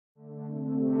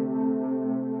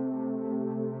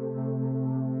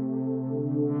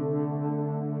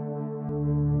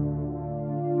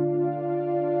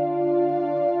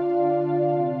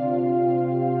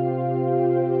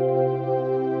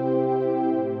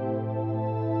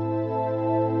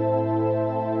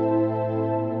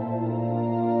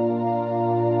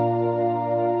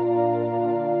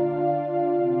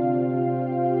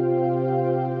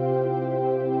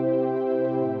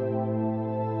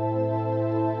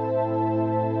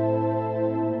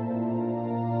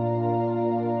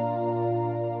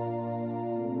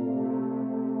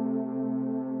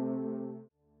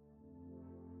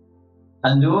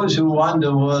And those who want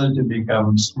the world to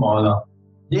become smaller,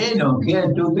 they don't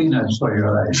care 2 peanuts for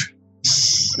your life.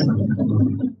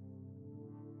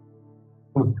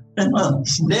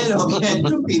 They don't care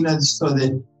 2 peanuts for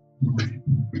the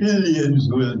billions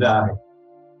who will die.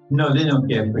 No, they don't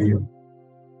care for you.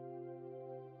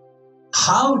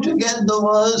 How to get the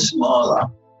world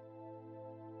smaller?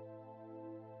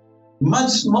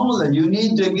 Much smaller. You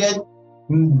need to get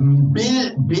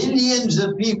billions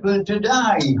of people to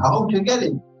die. How to get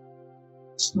it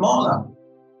smaller?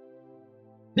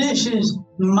 This is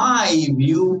my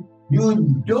view.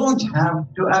 You don't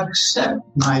have to accept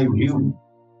my view.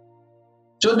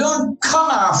 So don't come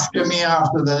after me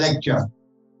after the lecture.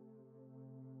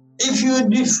 If you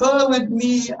differ with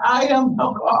me, I am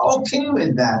okay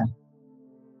with that.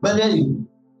 But then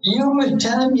you will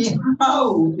tell me,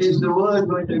 how is the world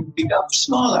going to become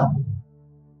smaller?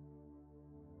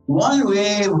 One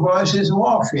way, of course, is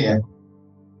warfare.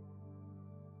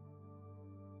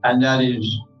 And that is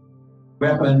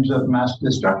weapons of mass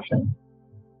destruction,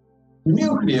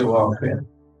 nuclear warfare.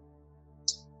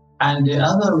 And the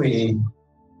other way,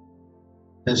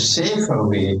 the safer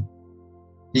way,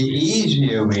 the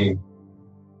easier way,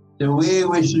 the way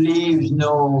which leaves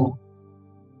no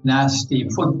nasty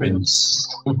footprints,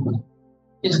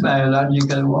 is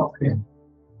biological warfare.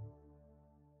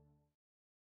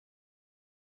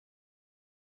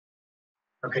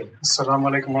 Okay, Assalamu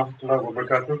alaikum wa rahmatullahi wa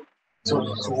barakatuh. So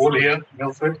all here,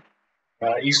 Milford,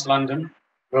 East London,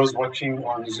 those watching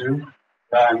on Zoom,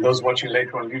 and those watching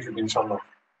later on YouTube, inshallah.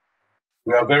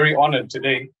 We are very honored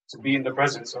today to be in the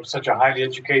presence of such a highly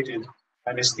educated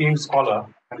and esteemed scholar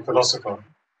and philosopher.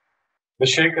 The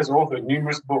Sheikh has authored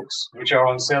numerous books which are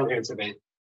on sale here today.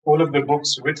 All of the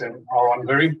books written are on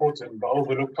very important but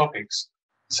overlooked topics,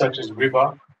 such as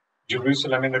riba,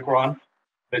 Jerusalem in the Quran,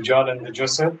 the Dajjal and the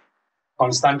Jasad,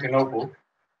 Constantinople,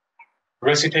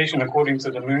 recitation according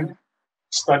to the moon,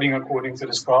 studying according to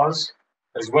the stars,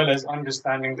 as well as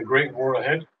understanding the great war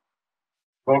ahead,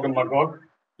 Gog and Magog,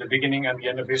 the beginning and the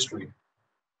end of history.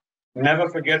 Never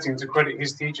forgetting to credit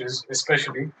his teachers,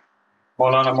 especially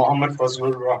Maulana Muhammad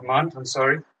Fazlur Rahman,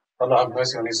 Allah have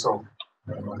mercy on his soul.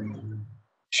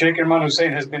 Sheikh Imran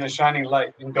Hussain has been a shining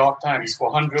light in dark times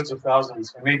for hundreds of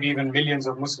thousands and maybe even millions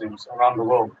of Muslims around the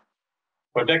world.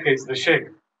 For decades, the Sheikh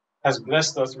has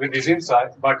blessed us with his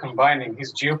insight by combining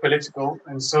his geopolitical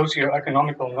and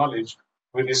socio-economical knowledge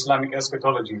with Islamic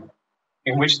eschatology,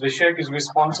 in which the Sheikh is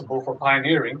responsible for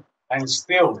pioneering and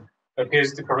still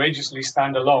appears to courageously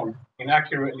stand alone in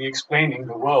accurately explaining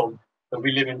the world that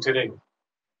we live in today.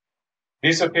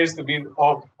 This appears to be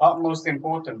of utmost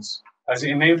importance as it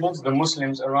enables the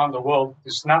Muslims around the world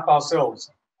to snap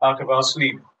ourselves out of our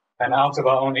sleep and out of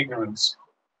our own ignorance,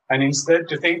 and instead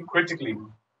to think critically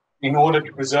in order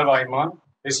to preserve our iman,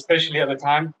 especially at the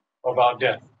time of our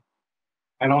death.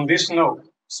 And on this note,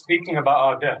 speaking about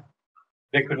our death,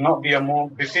 there could not be a more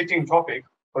befitting topic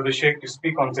for the Sheikh to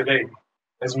speak on today,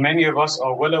 as many of us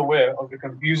are well aware of the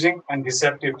confusing and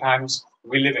deceptive times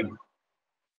we live in.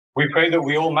 We pray that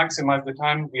we all maximize the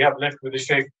time we have left with the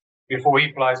Sheikh before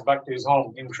he flies back to his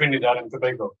home in Trinidad and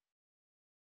Tobago.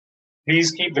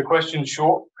 Please keep the questions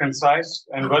short, concise,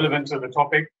 and relevant to the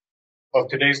topic of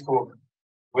today's talk.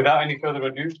 Without any further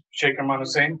ado, Sheikh Imran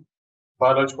Hussain,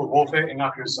 Biological Warfare in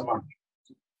Akhir Zaman.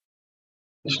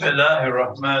 Bismillah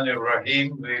ar-Rahman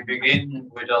ar-Rahim. We begin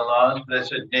with Allah's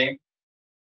blessed name.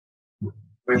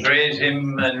 We praise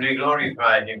Him and we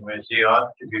glorify Him as He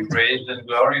ought to be praised and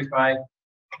glorified.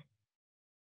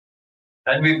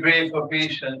 And we pray for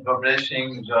peace and for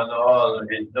blessings on all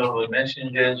His noble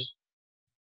messengers,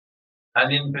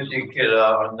 and in particular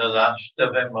on the last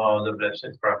of them all, the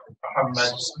Blessed Prophet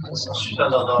Muhammad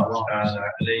sallallahu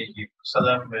alayhi wa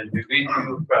sallam, as we greet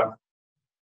you from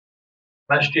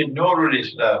Masjid Noorul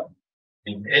Islam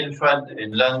in Ilford,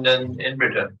 in London, in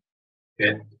Britain.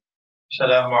 Okay.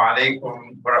 Assalamu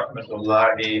alaikum wa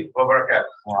rahmatullahi wa barakatuh.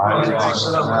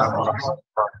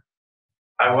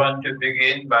 I want to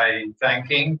begin by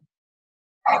thanking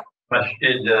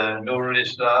Masjid Noorul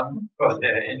Islam for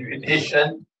their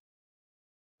invitation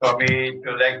for me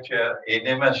to lecture in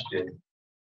a masjid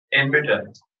in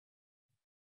Britain.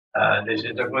 This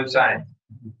is a good sign.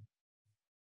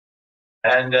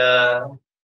 And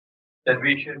that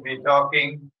we should be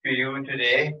talking to you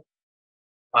today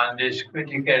on this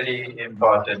critically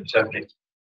important subject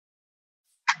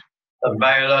of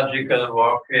biological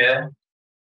warfare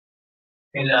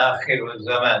in Akhir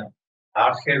Zaman.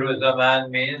 Akhir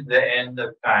Zaman means the end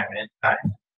of time and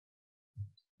time.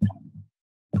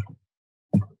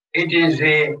 It is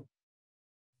a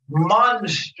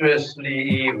monstrously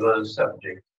evil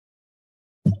subject.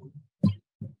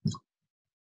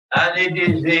 And it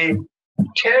is a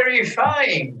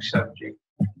terrifying subject.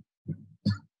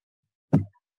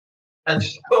 And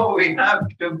so we have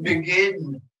to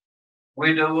begin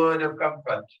with a word of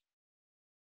comfort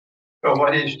for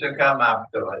what is to come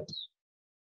afterwards.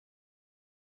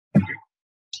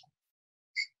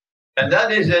 And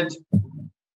that is that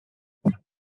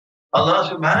Allah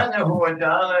subhanahu wa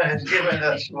ta'ala has given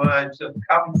us words of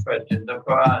comfort in the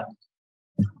Quran.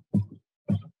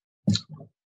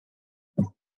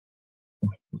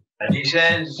 And He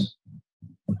says,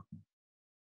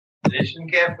 listen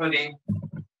carefully,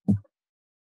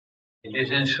 it is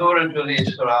in Surah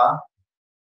Al-Isra,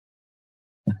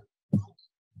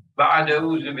 بعد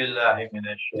أعوذ بالله من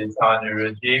الشيطان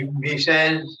الرجيم. He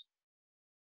says,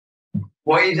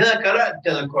 وَإِذَا قَرَأْتَ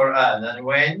الْقُرْآنَ, and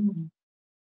when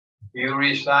you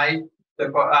recite the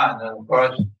Quran, and of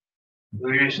course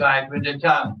we recite with the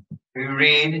tongue, we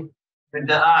read with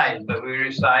the eyes, but we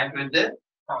recite with the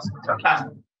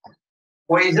tongue.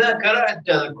 وَإِذَا قَرَأْتَ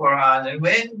الْقُرْآنَ, and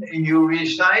when you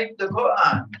recite the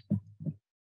Quran,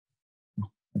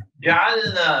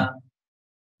 جَعَلْنَا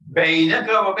بَيْنَكَ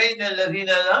وَبَيْنَ الَّذِينَ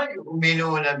لَا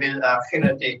يُؤْمِنُونَ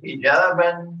بِالْآخِرَةِ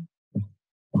حِجَابًا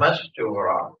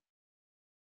مَسْتُورًا.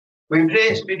 We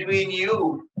place between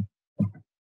you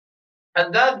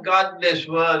and that godless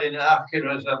world in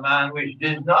Akhir Zaman, which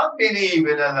does not believe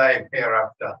in a life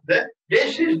hereafter.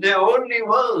 This is the only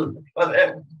world for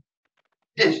them.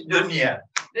 This dunya.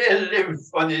 They live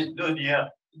for this dunya.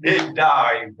 They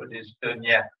die for this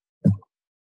dunya.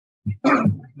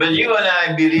 But you and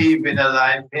I believe in a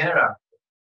life hereafter.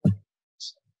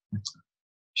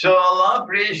 So Allah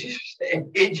places a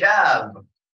hijab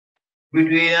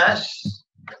between us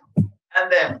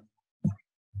and them.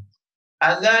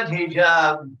 And that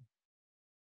hijab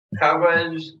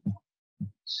covers,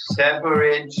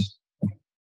 separates,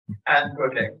 and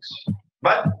protects.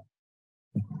 But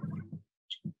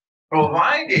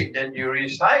provided that you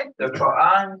recite the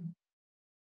Quran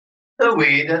the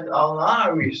way that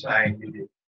Allah recited it.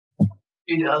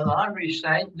 Did Allah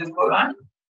recite the Quran?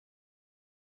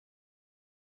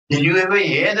 Did you ever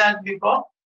hear that before?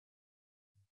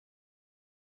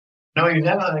 No, you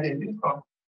never heard it before.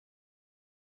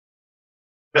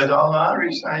 That Allah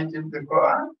recited the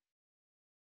Quran.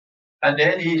 And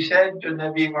then He said to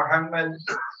Nabi Muhammad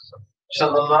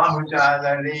sallallahu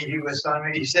alayhi wa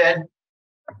sallam, He said,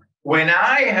 when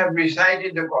I have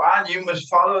recited the Quran, you must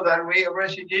follow that way of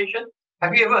recitation.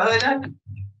 Have you ever heard that?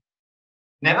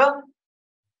 Never?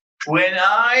 When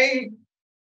I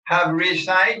have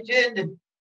recited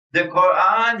the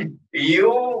Quran,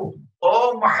 you,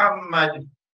 O Muhammad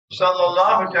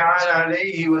sallallahu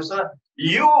alayhi wa sallam,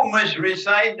 you must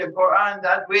recite the Quran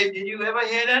that way. Did you ever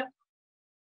hear that?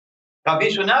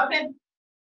 Kabhi suna aapne?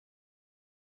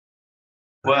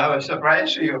 Well, I have a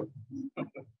surprise for you.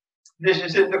 This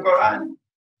is in the Quran.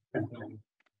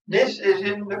 This is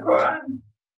in the Quran.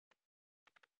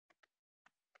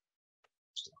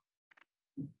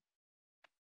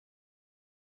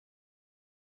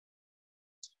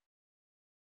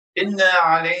 Inna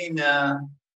alayna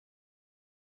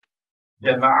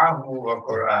jama'ahu wa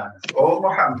Quran. O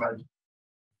Muhammad,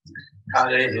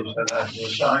 alayhi salatu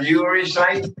wasalam, you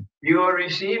recite, you are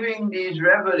receiving these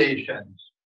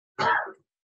revelations.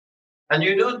 And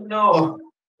you don't know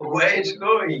where it's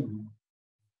going.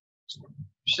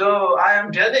 So I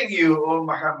am telling you, O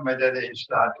Muhammad alayhi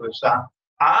salatu wasalam,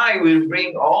 I will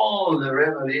bring all the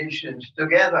revelations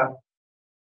together.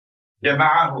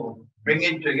 Jama'ahu, bring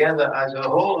it together as a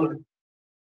whole.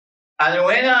 And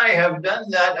when I have done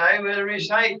that, I will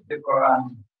recite the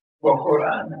Quran. Wa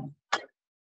Quran.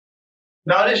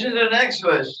 Now listen to the next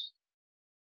verse.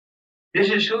 This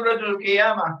is Surah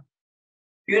Al-Qiyamah.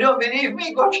 You don't believe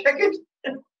me? Go check it.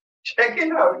 Check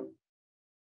it out.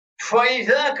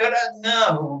 فَإِذَا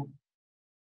قَرَأْنَاهُ.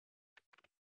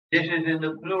 This is in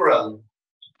the plural.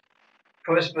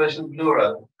 First person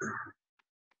plural.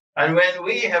 And when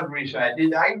we have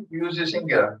recited, I use the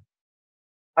singular.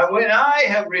 And when I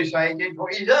have recited,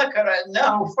 وَإِذَا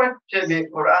قَرَأْنَاهُ فَاتَّبِعْ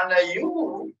قُرْآنَ,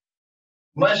 you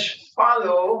must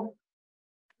follow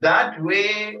that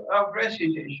way of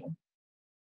recitation.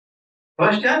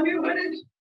 First time you heard it?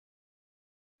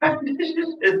 And this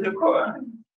is in the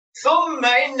Quran. ثُمَّ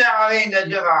إِنَّ عَلَيْنَا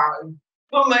جَمْعًا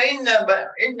ثُمَّ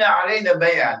إِنَّ عَلَيْنَا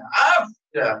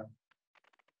بَيَانًا.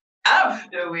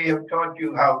 After we have taught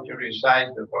you how to recite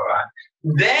the Quran,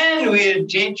 then we'll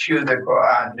teach you the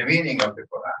Quran, the meaning of the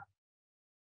Quran.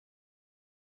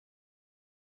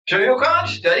 So you can't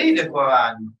study the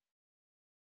Quran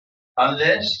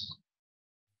unless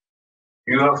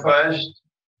you are first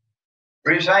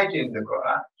reciting the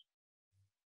Quran.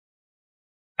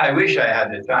 I wish I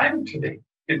had the time today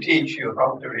to teach you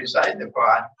how to recite the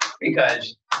Quran,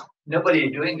 because nobody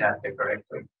is doing that the correct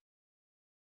way.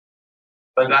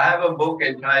 But I have a book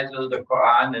entitled The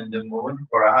Quran and the Moon,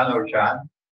 Quran or Chan.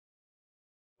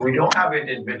 We don't have it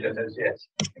in Britain as yet.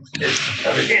 It's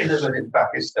available in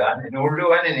Pakistan, in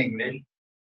Urdu and in English.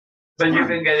 But you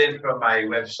can get it from my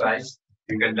website.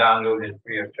 You can download it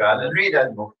free of charge and read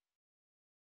that book.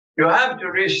 You have to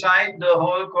recite the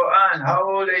whole Quran. How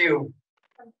old are you?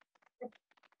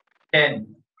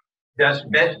 10. That's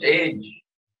best age.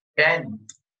 10.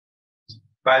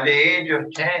 By the age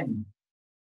of 10,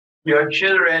 your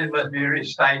children must be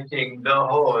reciting the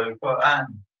whole Quran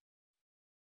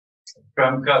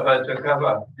from cover to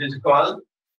cover. This is called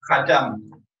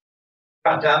khatam.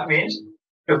 Khatam means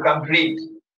to complete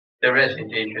the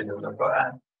recitation of the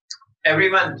Quran. Every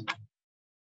month,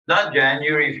 not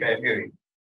January, February,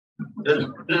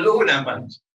 the lunar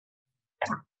month.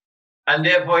 And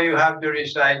therefore you have to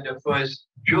recite the first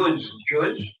juz,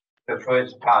 the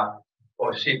first part,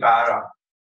 or sipara,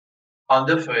 on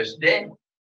the first day,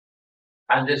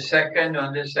 and the second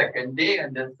on the second day,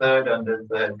 and the third on the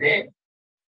third day.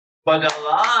 But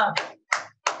Allah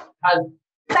has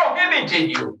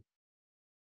prohibited you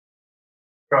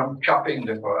from chopping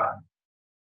the Quran,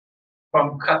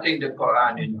 from cutting the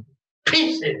Quran in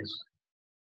pieces.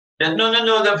 Then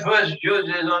no, the first juz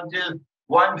is until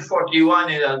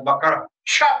 141 in Al-Baqarah.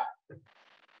 Chop!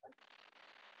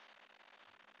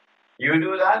 You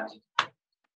do that?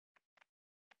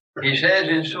 He says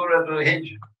in Surah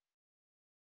Al-Hijr,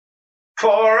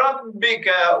 For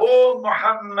Rabbika, O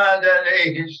Muhammad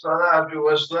alayhi salatu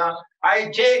wasalam,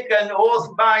 I take an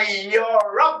oath by your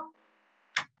Rabb.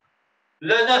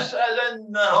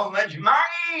 لَنَسْأَلَنَّهُمْ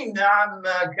أَجْمَعِينَ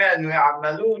عَمَّا كَانُوا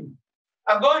يَعْمَلُونَ.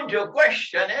 I'm going to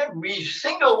question every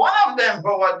single one of them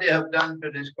for what they have done to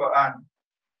this Quran.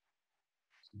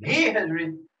 He has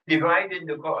divided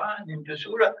the Quran into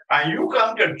surah, and you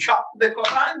come to chop the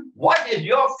Quran? What is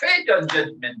your fate on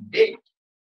Judgment Day?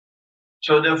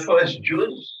 So the first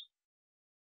juz,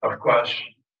 of course,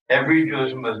 every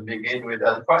juz must begin with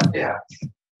Al-Fatiha.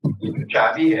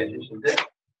 Chabi hai, this is the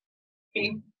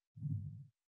key.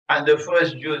 And the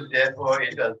first juz, therefore,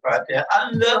 is Al-Fatiha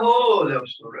and the whole of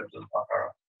Surah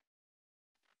Al-Baqarah.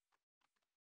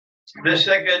 The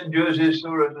second juz is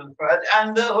Surah Al-Fatiha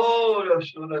and the whole of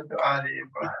Surah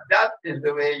Al-Imran. That is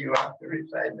the way you have to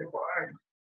recite the Quran.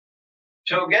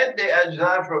 So get the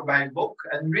ajza from my book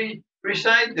and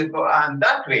recite the Quran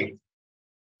that way.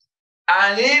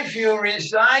 And if you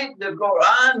recite the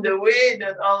Quran the way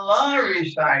that Allah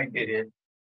recited it,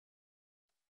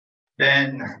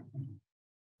 then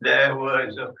there are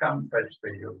words of comfort for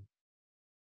you,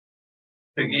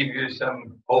 to give you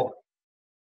some hope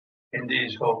in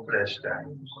these hopeless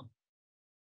times,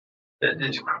 that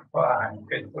this Quran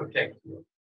can protect you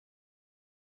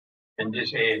in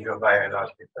this age of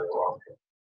biological warfare.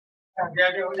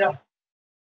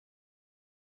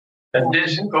 And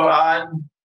this Quran,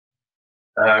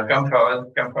 come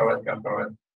forward. Come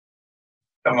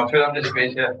on, fill up the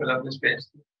space here, fill up the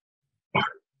space.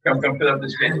 Come, fill up the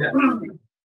space here.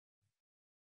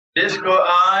 This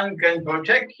Quran can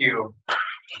protect you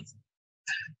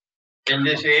in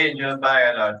this age of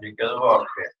biological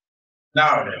warfare.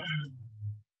 Now then,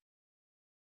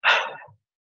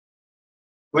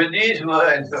 with these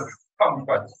words of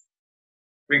comfort,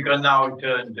 we can now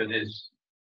turn to this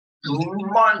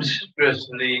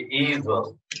monstrously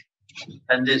evil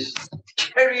and this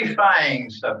terrifying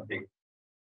subject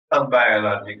of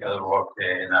biological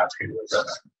warfare in Akhir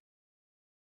Zaman.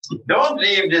 Don't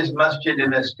leave this masjid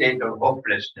in a state of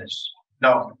hopelessness.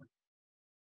 No.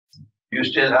 You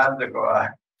still have the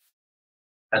Quran.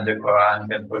 And the Quran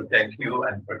can protect you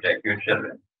and protect your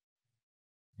children,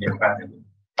 your family.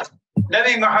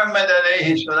 Nabi Muhammad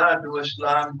alayhi salatu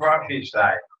wasalam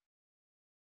prophesied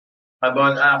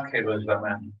about Akhir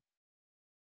Zaman.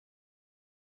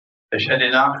 They said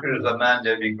in Akhir Zaman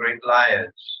there'll be great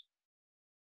liars.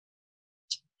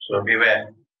 So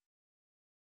beware.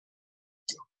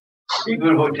 People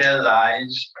who tell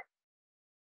lies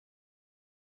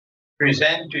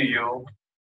present to you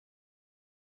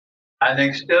an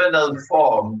external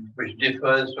form which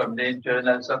differs from the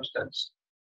internal substance.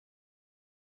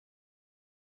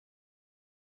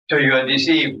 So you are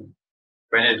deceived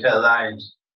when you tell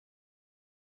lies.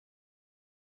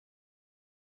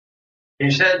 He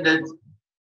said that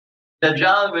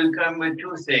Dajjal will come with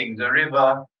two things, the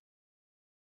river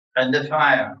and the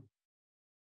fire.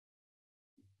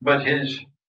 But his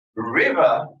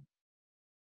river,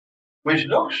 which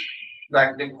looks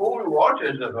like the cool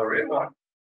waters of a river,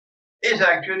 is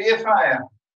actually a fire.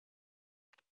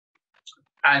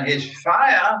 And his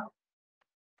fire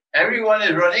Everyone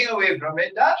is running away from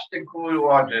it. That's the cool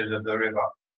waters of the river.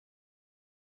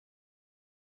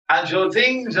 And so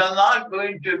things are not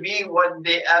going to be what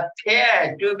they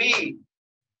appear to be.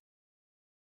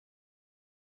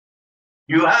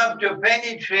 You have to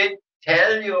penetrate,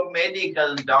 tell your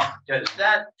medical doctors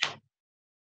that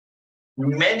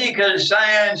medical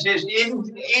science is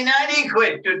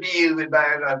inadequate to deal with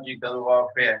biological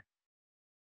warfare.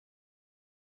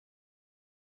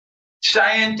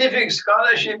 Scientific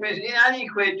scholarship is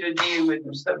inadequate to deal with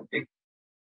the subject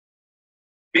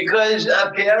because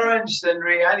appearance and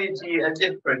reality are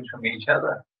different from each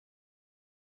other.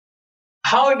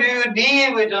 How do you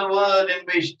deal with a world in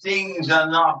which things are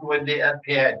not what they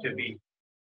appear to be?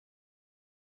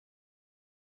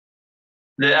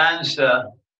 The answer,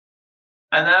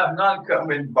 and I have not come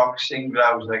with boxing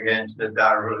gloves against the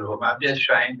Darul Uloom. I'm just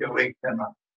trying to wake them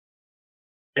up.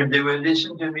 If they will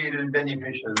listen to me, it will be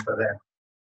beneficial for them.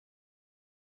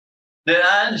 The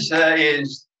answer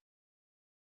is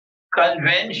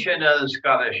conventional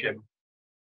scholarship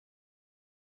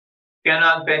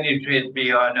cannot penetrate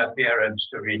beyond appearance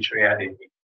to reach reality.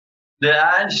 The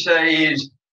answer is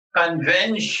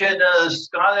conventional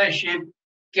scholarship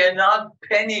cannot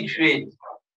penetrate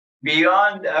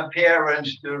beyond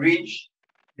appearance to reach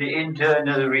the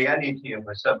internal reality of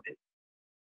a subject.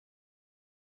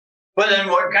 But then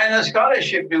what kind of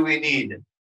scholarship do we need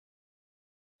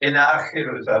in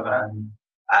Akhir Zaman?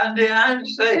 And the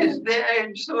answer is there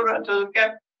in Surah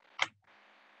Al-Kahf.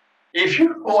 If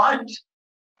you want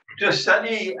to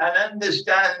study and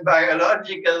understand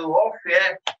biological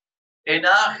warfare in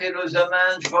Akhir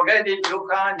Zaman, forget it, you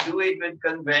can't do it with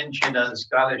conventional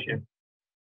scholarship.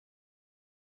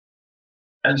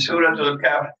 And Surah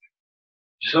Al-Kahf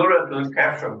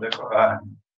of the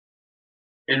Quran,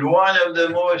 in one of the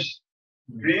most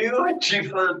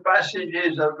beautiful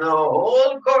passages of the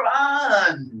whole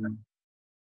Quran,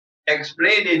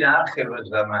 explaining Akhir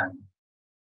Zaman,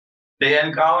 the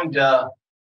encounter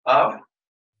of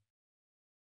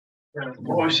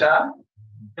Musa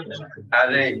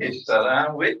alayhi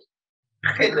salam with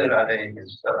Khidr alayhi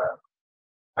salam.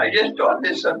 I just taught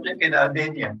this subject in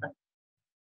Albania.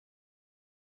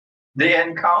 The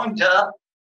encounter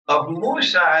of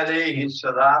Musa alayhi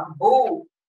salam, who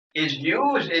is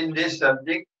used in this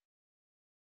subject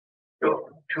to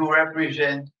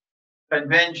represent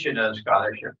conventional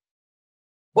scholarship.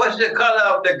 What's the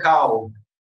color of the cow?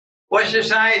 What's the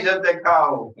size of the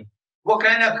cow? What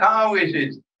kind of cow is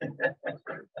it?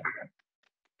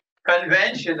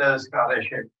 Conventional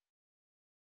scholarship.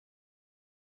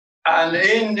 And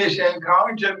in this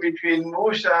encounter between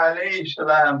Musa alayhi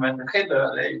salam and Khidr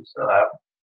alayhi salam,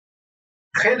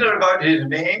 Khidr got his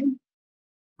name,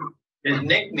 his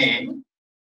nickname,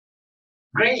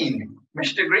 Green,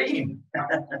 Mr. Green,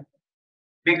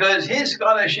 because his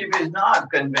scholarship is not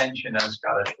conventional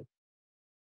scholarship.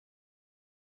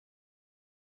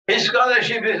 His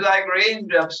scholarship is like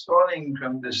raindrops falling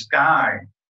from the sky,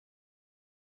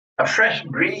 a fresh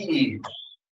breeze,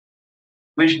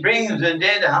 which brings the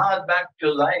dead heart back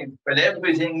to life, when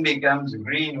everything becomes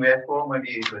green where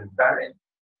formerly it was barren.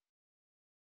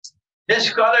 This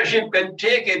scholarship can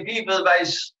take a people by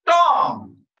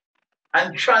storm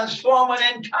and transform an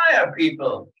entire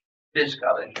people. This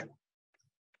scholarship.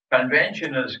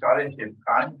 Conventional scholarship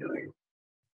can't do it.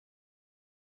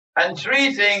 And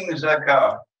three things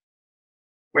occur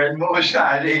when Musa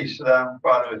alayhi salam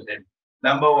follows him.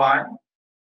 Number one,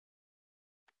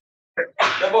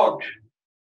 the boat.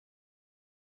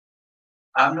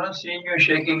 I'm not seeing you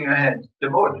shaking your head. The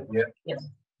boat. Yeah. Yes.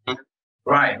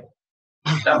 Right.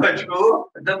 Number two,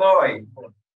 the boy.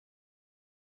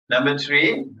 Number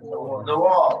three, the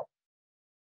wall.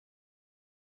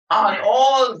 On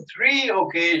all three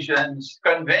occasions,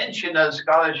 conventional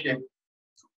scholarship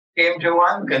came to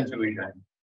one conclusion.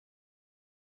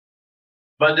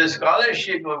 But the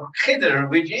scholarship of Khidr,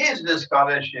 which is the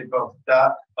scholarship of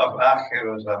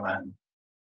Akhir Zaman,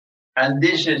 and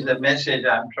this is the message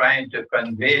I'm trying to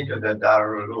convey to the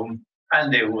Darul Uloom,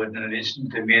 and they wouldn't listen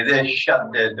to me. They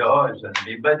shut their doors on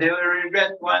me, but they will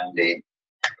regret one day.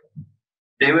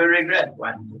 They will regret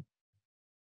one day.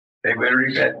 They will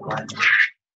regret one day.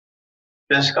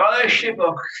 The scholarship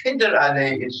of Khidr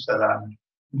alayhi salam,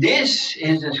 this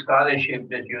is the scholarship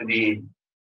that you need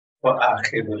for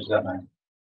Akhir Zaman.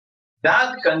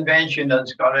 That conventional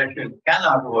scholarship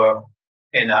cannot work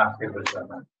in Akhir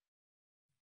Zaman.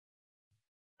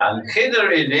 And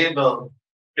Khidr is able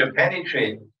to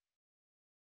penetrate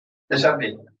the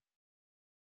subject,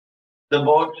 the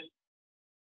boat,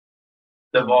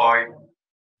 the boy,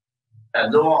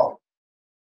 and the wall.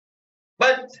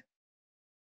 But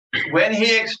when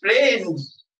he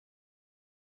explains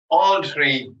all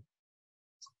three.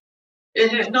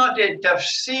 It is not a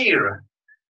tafsir.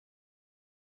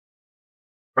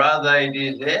 Rather, it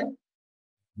is a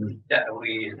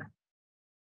ta'wil.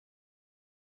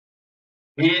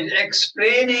 He is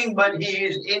explaining, but he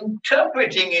is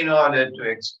interpreting in order to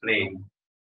explain.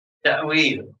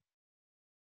 Ta'wil.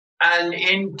 And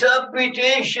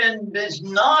interpretation does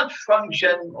not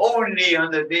function only on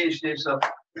the basis of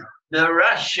the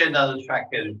rational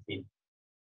faculty,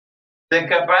 the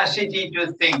capacity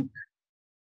to think.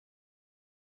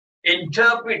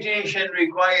 Interpretation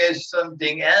requires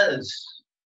something else.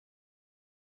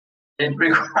 It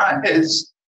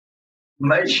requires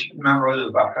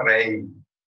Majma'ul Bahrain,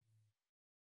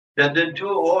 that the two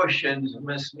oceans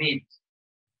must meet.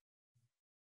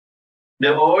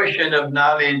 The ocean of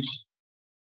knowledge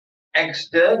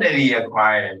externally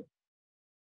acquired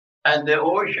and the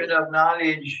ocean of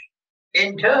knowledge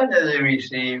internally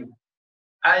received.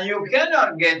 And you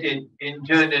cannot get it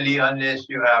internally unless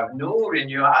you have nur in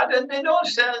your heart, and they don't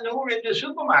sell nur in the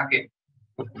supermarket.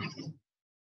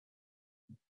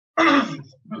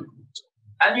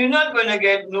 And you're not going to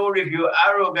get nur if you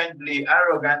arrogantly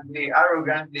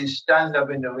stand up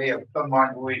in the way of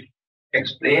someone who is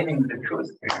explaining the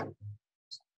truth to you.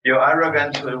 Your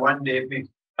arrogance will one day be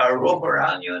a rope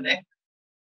around your neck.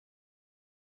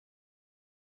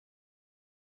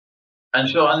 And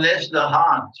so unless the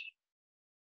heart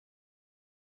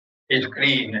is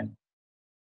clean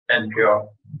and pure,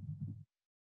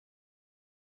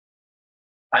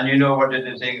 and you know what are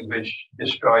the things which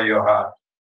destroy your heart.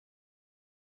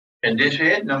 In this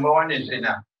way, number one is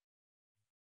zina.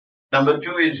 Number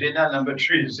two is zina. Number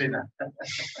three is zina.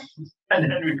 And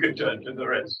then we could turn to the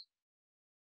rest.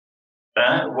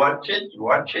 Watch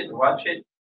it.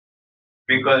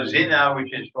 Because zina,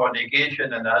 which is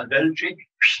fornication and adultery,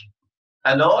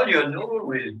 and all your nur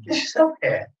will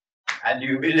disappear. And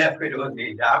you'll be left with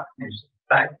only darkness.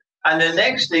 Right? And the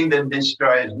next thing that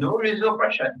destroys nur is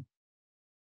oppression.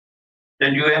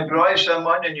 That you employ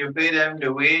someone and you pay them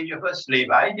the wage of a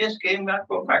slave. I just came back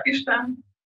from Pakistan.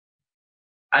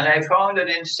 And I found that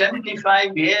in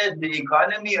 75 years, the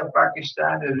economy of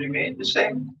Pakistan has remained the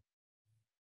same.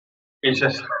 It's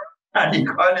an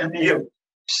economy of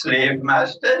slave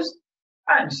masters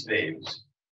and slaves.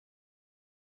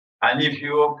 And if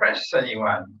you oppress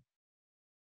anyone,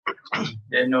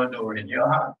 there's no nur in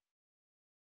your heart.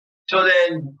 So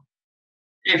then,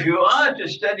 if you are to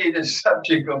study the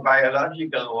subject of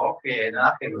biological warfare in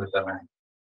Akhir Zaman,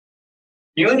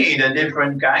 you need a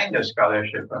different kind of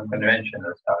scholarship from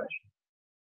conventional scholarship.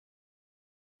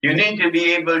 You need to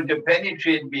be able to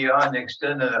penetrate beyond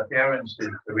external appearances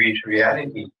to reach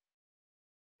reality.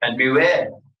 And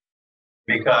beware,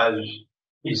 because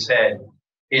he said,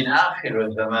 in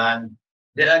Akhir Zaman,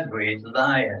 there are great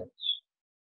liars.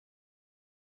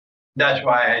 That's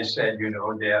why I said,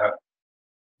 there are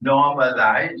normal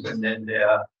lies, and then there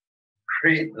are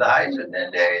great lies, and then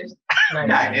there is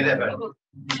 9/11.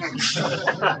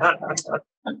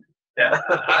 Yeah,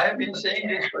 I've been saying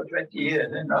this for 20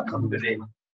 years, and not from today.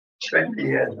 20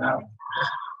 years now.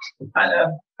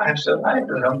 And I've survived,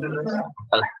 alhamdulillah.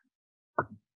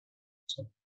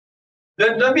 The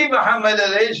Nabi Muhammad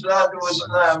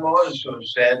ﷺ also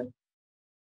said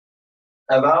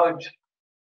about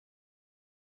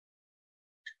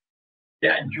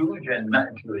Ya'juj and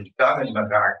Ma'juj, Gog and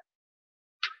Magog,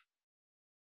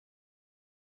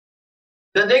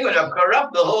 that they're going to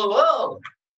corrupt the whole world.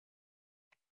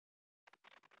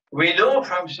 We know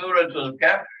from Surah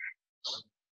Al-Kahf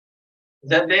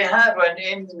that they have an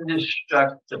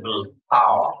indestructible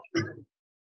power.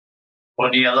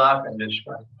 Only Allah can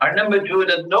destroy. And number two,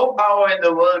 that no power in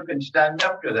the world can stand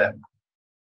up to them.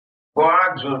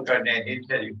 He'll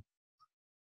tell you.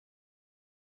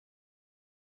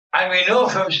 And we know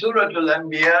from Surah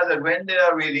Al-Anbiya that when they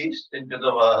are released into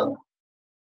the world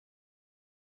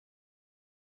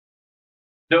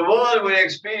will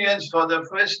experience for the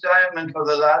first time and for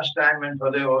the last time and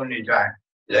for the only time.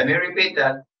 Let me repeat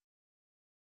that.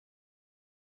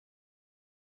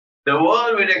 The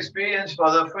world will experience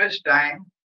for the first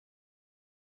time,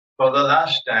 for the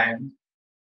last time,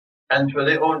 and for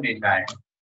the only time.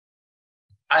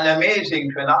 An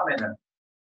amazing phenomenon.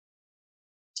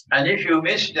 And if you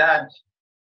miss that,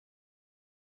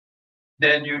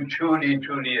 then you truly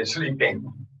are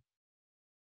sleeping.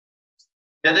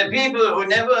 That the people who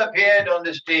never appeared on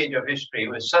the stage of history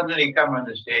will suddenly come on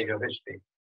the stage of history.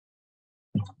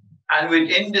 And with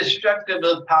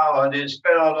indestructible power, they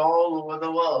spread out all over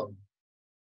the world.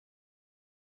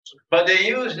 But they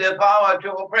use their power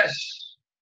to oppress,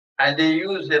 and they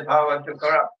use their power to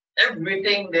corrupt.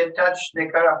 Everything they touch, they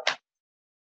corrupt.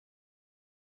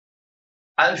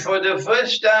 And for the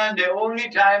first time, the only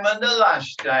time and the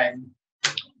last time,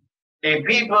 the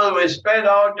people will spread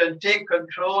out and take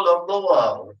control of the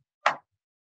world.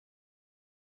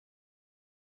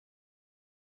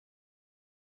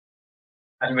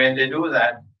 And when they do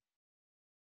that,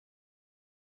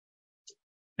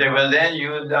 they will then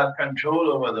use that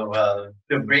control over the world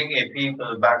to bring a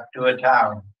people back to a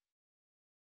town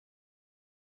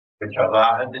which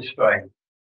Allah had destroyed.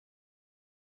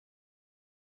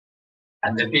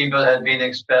 And the people had been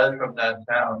expelled from that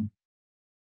town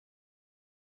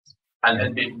and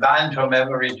had been banned from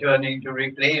ever returning to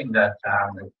reclaim that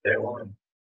town as their own.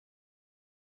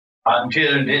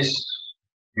 Until this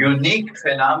unique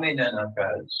phenomenon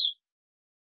occurs,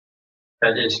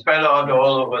 that is spread out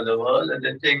all over the world and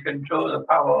they take control of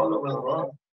power all over the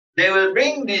world. They will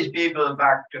bring these people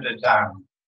back to the town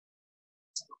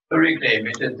to reclaim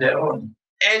it as their own.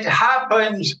 It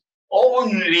happens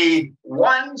only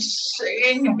once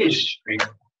in history.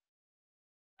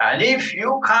 And if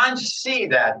you can't see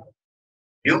that,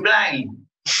 you're blind.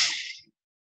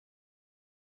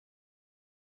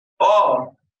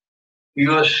 Or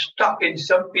you're stuck in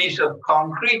some piece of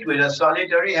concrete with a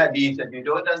solitary hadith that you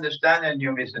don't understand and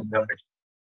you misinterpret.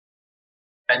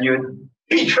 And you're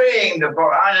betraying the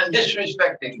Quran and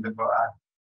disrespecting the Quran.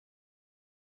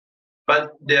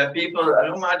 But there are people,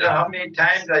 no matter how many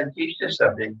times I teach the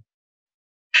subject,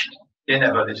 they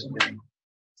never listen to me.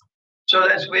 So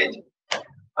let's wait.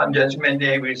 On Judgment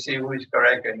Day, we'll see who is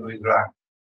correct and who is wrong,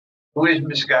 who is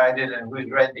misguided and who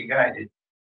is rightly guided.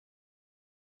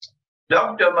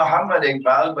 Dr. Muhammad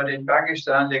Iqbal, but in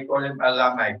Pakistan they call him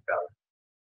Allama Iqbal.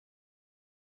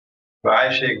 But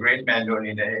I say great men don't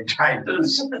need any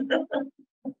titles.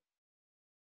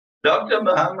 Dr.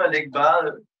 Muhammad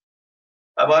Iqbal,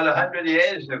 about 100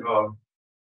 years ago,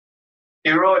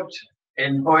 he wrote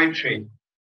in poetry,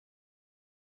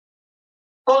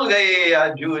 खुल गए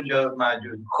याजूज और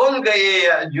माजूज, खुल गए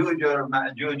याजूज और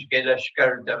माजूज के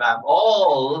लश्कर तमाम.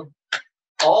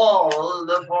 All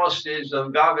the forces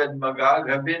of Gog and Magog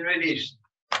have been released.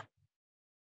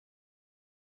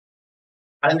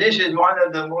 And this is one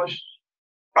of the most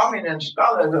prominent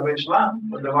scholars of Islam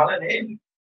for the modern age.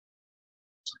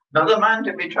 Another man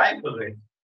to be trifled with.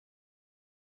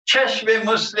 Chashme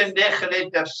Muslim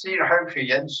dekhli tafsir harfi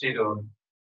yansirun.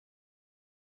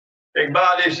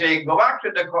 Iqbal is saying, go back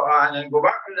to the Quran and go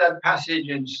back to that passage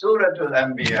in Surah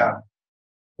Al-Anbiya,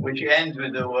 which ends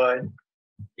with the word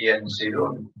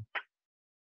Yansirun.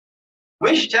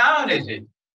 Which town is it?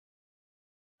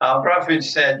 Our Prophet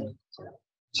said,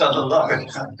 Sallallahu Alaihi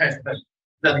Wasallam,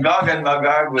 that Gog and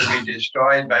Magog will be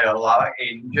destroyed by Allah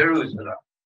in Jerusalem.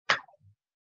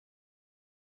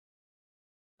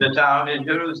 The town is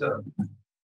Jerusalem.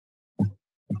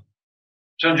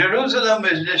 So Jerusalem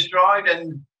is destroyed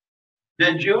and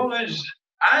the Jews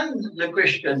and the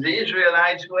Christians, the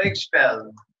Israelites, were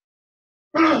expelled.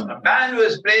 A ban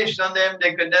was placed on them.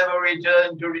 They could never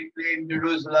return to reclaim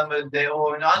Jerusalem as their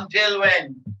own. Until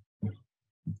when?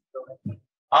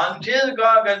 Until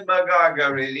Gog and Magog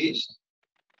are released.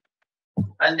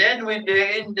 And then with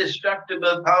their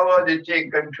indestructible power, they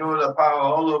take control of power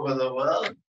all over the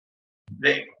world.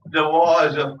 The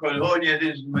wars of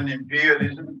colonialism and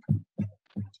imperialism.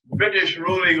 British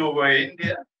ruling over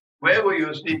India. Where were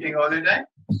you sleeping all the time?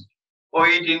 Or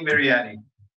eating biryani?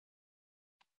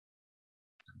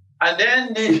 And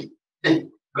then the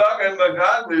Gog and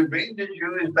Magog will bring the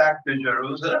Jews back to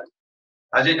Jerusalem.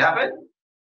 Has it happened?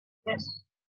 Yes.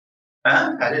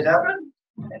 Huh? Has it happened?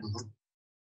 Yes.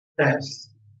 Yes.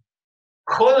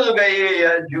 खुल गए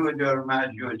याजूज और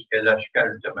माजूज के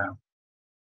लश्कर तमाम.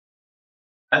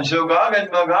 And so Gog and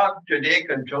Magog today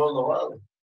control the world.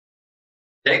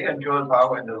 They control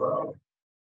power in the world.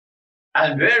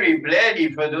 And very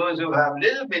clearly, for those who have a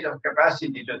little bit of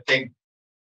capacity to think,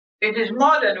 it is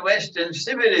modern Western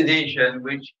civilization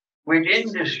which, with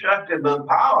indestructible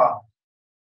power,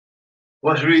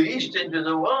 was released into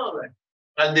the world.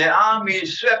 And the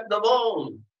armies swept the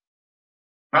world.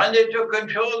 And they took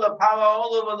control of power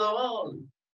all over the world.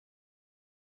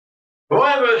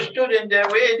 Whoever stood in their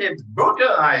way, they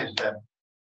brutalized them.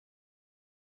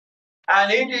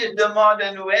 And it is the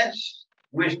modern West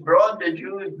which brought the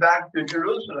Jews back to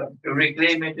Jerusalem to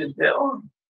reclaim it as their own.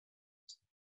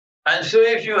 And so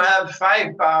if you have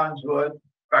 £5 worth,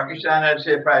 Pakistan, I'd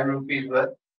say 5 rupees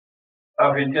worth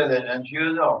of intelligence,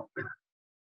 you know.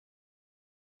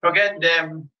 Forget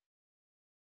them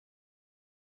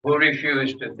who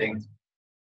refuse to think.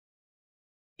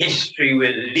 History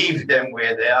will leave them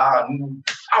where they are.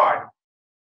 Hard.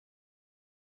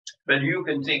 But you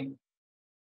can think.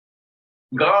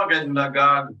 Gog and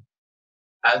Magog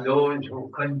are those who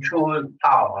control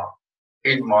power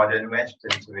in modern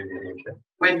Western civilization.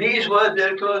 With these words,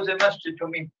 they'll close the masjid to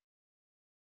me.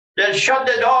 They'll shut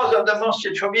the doors of the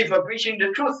masjid for me for preaching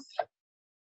the truth.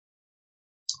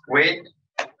 Wait,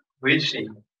 we'll see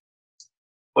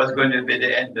what's going to be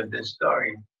the end of this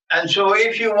story. And so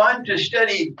if you want to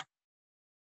study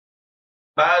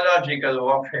biological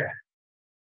warfare,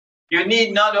 you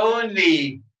need not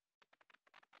only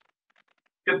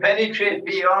to penetrate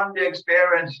beyond the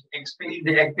appearance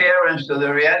to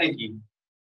the reality,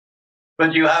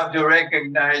 but you have to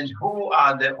recognize who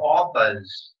are the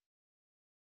authors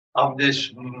of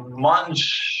this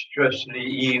monstrously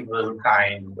evil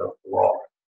kind of war.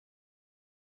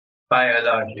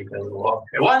 Biological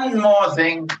warfare. One more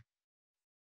thing,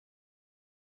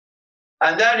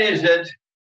 and that is that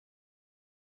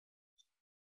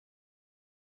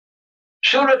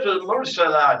Surah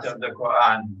Al-Mursalat of the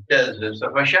Quran tells us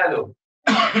of a shadow.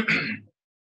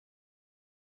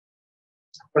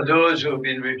 For those who've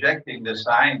been rejecting the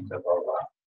signs of Allah,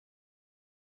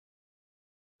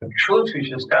 the truth which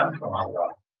has come from Allah.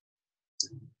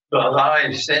 So Allah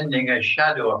is sending a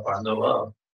shadow upon the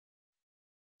world.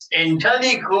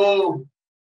 Intaliku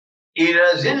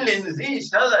ila zillin zi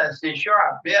salasi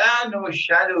shu'ab. There are no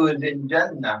shadows in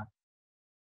Jannah.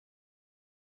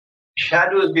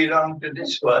 Shadows belong to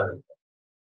this world.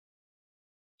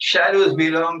 Shadows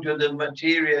belong to the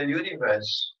material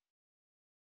universe.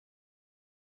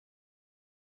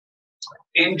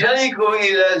 Intaliku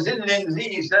ila zillin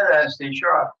zi salasi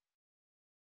shu'ab.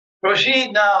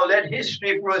 Proceed now, let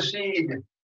history proceed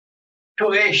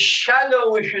to a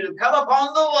shadow which will come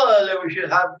upon the world, and we should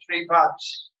have three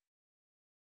parts.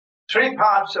 Three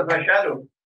parts of a shadow.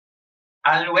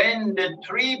 And when the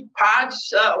three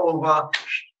parts are over,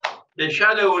 the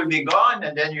shadow will be gone,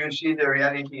 and then you see the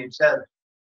reality itself.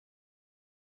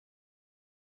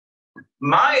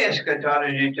 My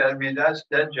eschatology tells me that's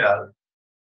Dajjal.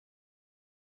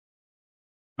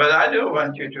 But I don't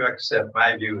want you to accept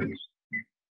my views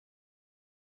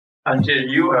until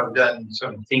you have done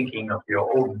some thinking of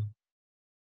your own.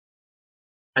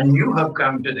 And you have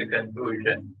come to the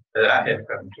conclusion that I have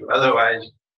come to. Otherwise,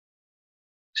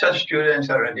 such students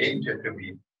are a danger to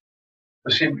me,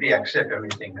 who simply accept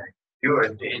everything. You are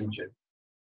a danger.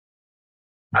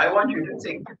 I want you to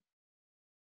think.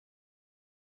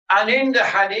 And in the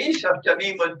hadith of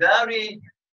Tamim al-Dari,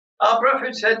 our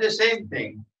Prophet said the same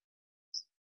thing.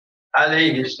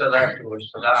 Alayhi salatu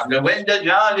wassalam. That when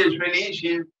Dajjal is released,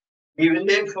 he will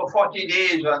live for 40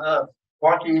 days on earth.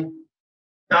 40,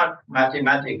 not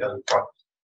mathematical 40.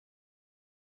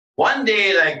 One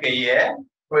day like a year,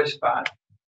 first part.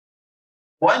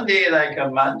 One day like a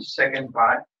month, second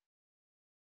part.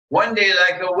 One day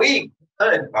like a week,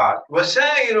 third part.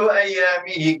 وَسَائِرُ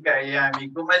أَيَّامِهِ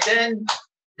كَأَيَّامِكُمْ. And then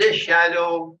the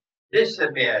shadow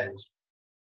disappears.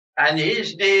 And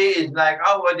his day is like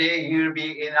our day. He will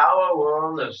be in our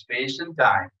world of space and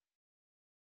time.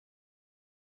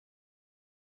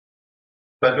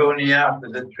 But only after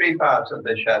the three parts of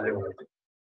the shadow will be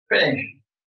finished.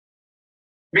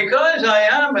 Because I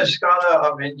am a scholar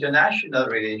of international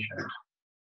relations,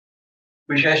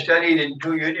 which I studied in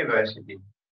 2 universities,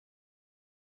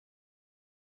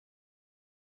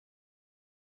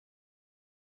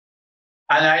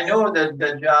 and I know that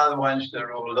Dajjal wants to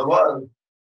rule the world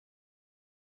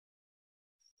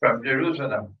from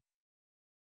Jerusalem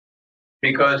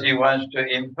because he wants to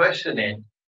impersonate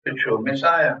the true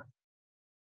Messiah.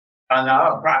 And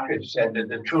our prophet said that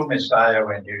the true Messiah,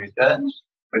 when he returns,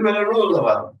 we're going to rule the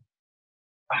world.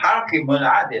 Hakimul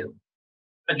Adil,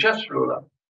 a just ruler.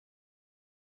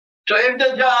 So if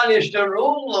Dajjal is to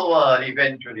rule the world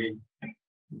eventually,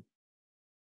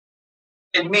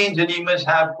 it means that he must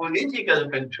have political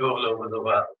control over the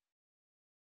world.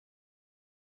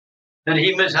 That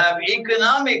he must have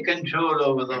economic control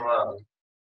over the world.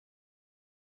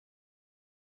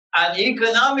 And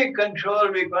economic control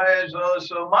requires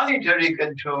also monetary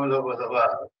control over the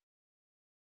world.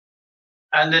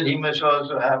 And that he must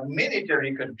also have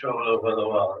military control over the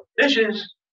world. This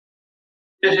is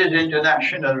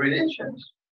international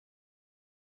relations.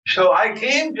 So I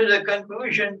came to the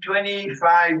conclusion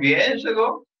 25 years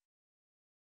ago,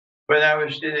 when I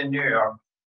was still in New York,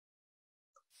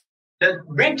 that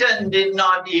Britain did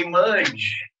not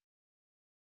emerge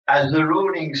as the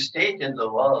ruling state in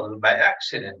the world by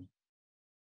accident.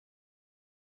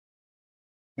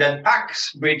 That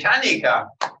Pax Britannica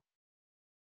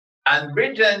and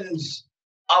Britain's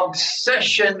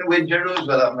obsession with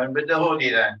Jerusalem and with the Holy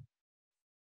Land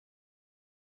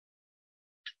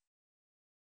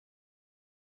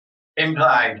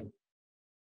implied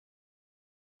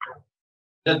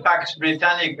that Pax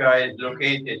Britannica is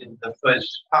located in the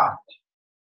first part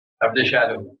of the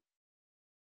shadow.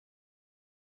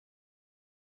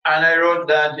 And I wrote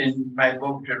that in my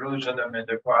book, Jerusalem in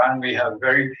the Quran. We have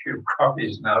very few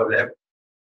copies now left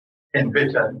in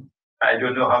Britain. I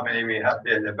don't know how many we have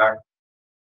there in the back.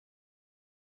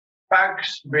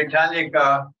 Pax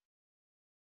Britannica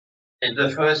is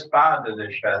the first part of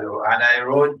the shadow, and I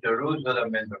wrote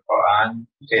Jerusalem in the Quran,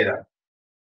 say that,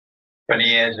 20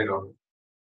 years ago.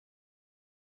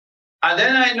 And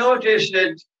then I noticed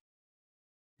that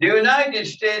the United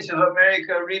States of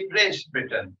America replaced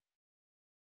Britain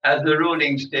as the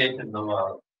ruling state in the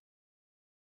world.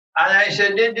 And I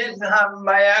said, it didn't happen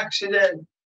by accident.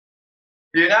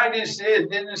 The United States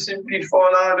didn't simply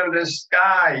fall out of the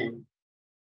sky,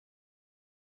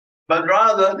 but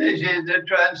rather this is the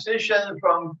transition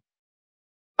from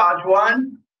part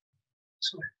one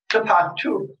to part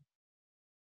two.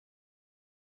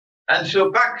 And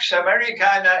so Pax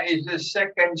Americana is the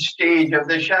second stage of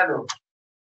the shadow.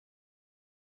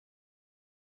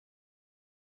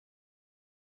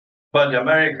 But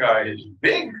America is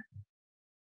big.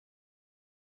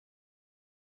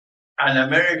 And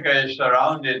America is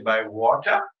surrounded by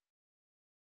water,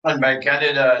 and by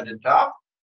Canada at the top,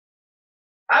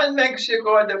 and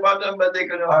Mexico at the bottom, but they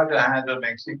can know how to handle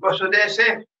Mexico, so they're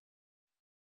safe.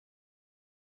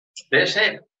 They're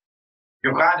safe.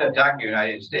 You can't attack the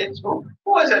United States.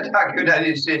 Who has attacked the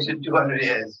United States in 200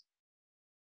 years?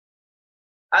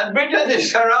 And Britain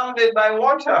is surrounded by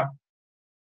water.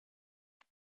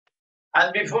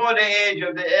 And before the age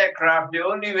of the aircraft, the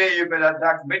only way you could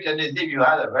attack Britain is if you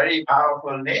had a very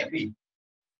powerful navy.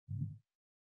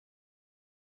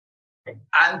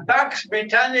 And Pax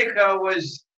Britannica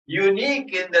was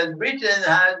unique in that Britain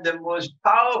had the most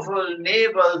powerful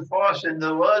naval force in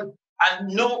the world, and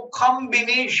no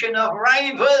combination of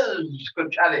rivals could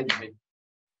challenge it.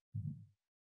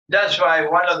 That's why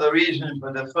one of the reasons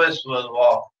for the First World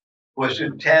War was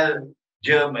to tell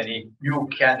Germany, you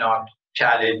cannot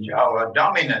challenge our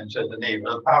dominance as a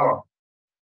naval power.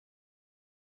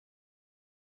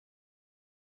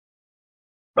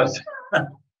 But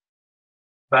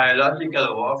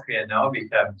biological warfare now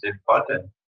becomes important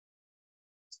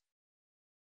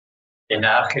in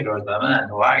Akhir Zaman.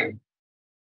 Why?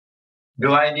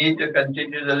 Do I need to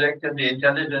continue the lecture? The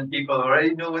intelligent people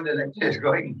already know where the lecture is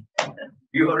going.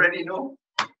 You already know.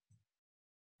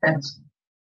 Hence,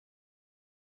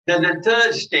 then the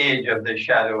third stage of the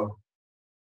shadow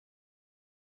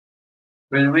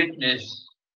will witness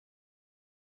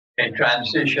a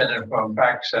transition from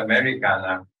Pax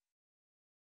Americana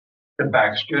to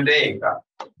Pax Judaica.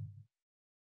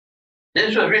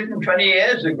 This was written 20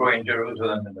 years ago in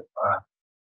Jerusalem in the Perang.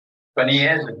 20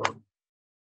 years ago.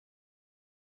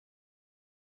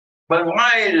 But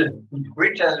while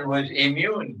Britain was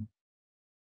immune,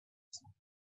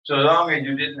 so long as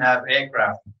you didn't have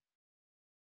aircraft,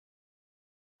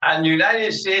 and the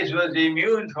United States was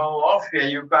immune from warfare,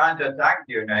 you can't attack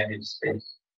the United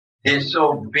States. They're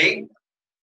so big,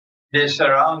 they're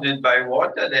surrounded by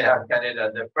water, they have Canada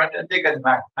at the front, and they can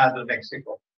handle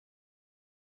Mexico.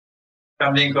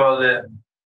 Something called the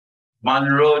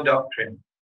Monroe Doctrine.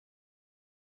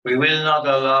 We will not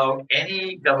allow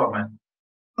any government,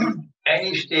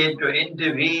 any state to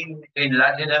intervene in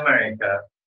Latin America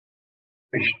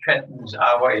which threatens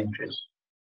our interests.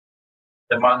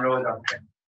 The Monroe Doctrine.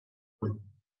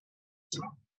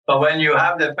 But when you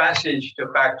have the passage to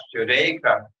Pax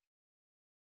Judaica,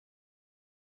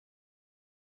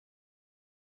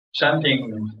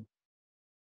 something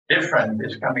different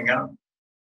is coming up.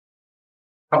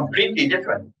 Completely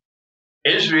different.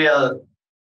 Israel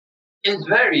is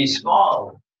very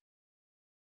small.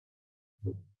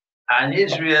 And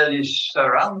Israel is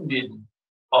surrounded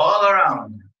all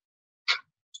around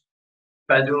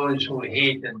by those who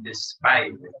hate and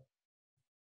despise it.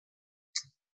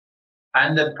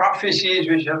 And the prophecies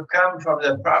which have come from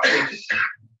the prophets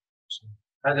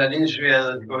are that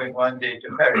Israel is going one day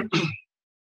to perish.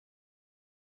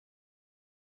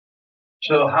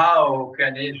 So how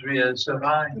can Israel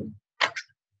survive?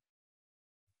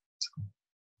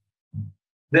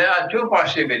 There are two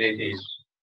possibilities.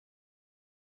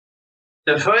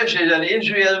 The first is that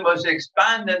Israel must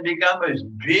expand and become as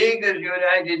big as the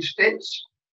United States.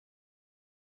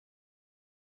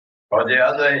 Or the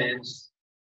other is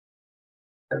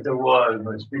that the world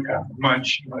must become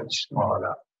much, much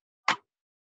smaller.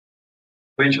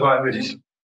 Which one would it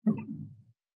be?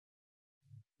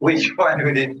 Which one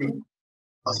would it be?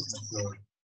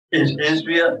 Is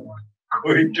Israel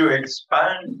going to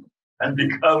expand and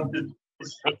become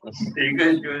as big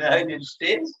as the United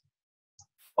States?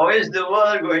 Or is the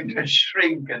world going to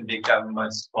shrink and become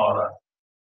much smaller?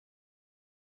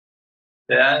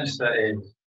 The answer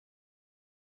is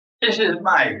This is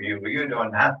my view. You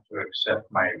don't have to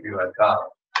accept my view at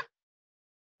all.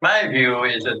 My view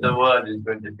is that the world is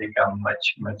going to become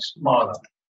much, much smaller.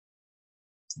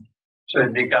 So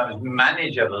it becomes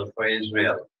manageable for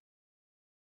Israel.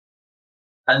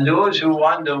 And those who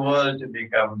want the world to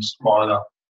become smaller,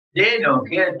 they don't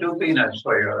care 2 peanuts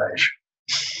for your life.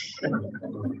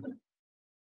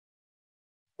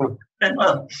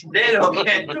 They don't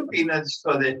care 2 peanuts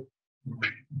for the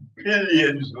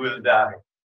billions who will die.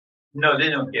 No, they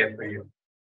don't care for you.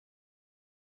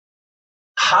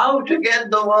 How to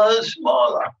get the world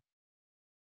smaller?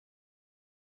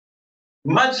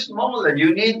 Much smaller.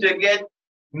 You need to get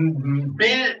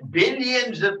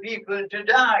billions of people to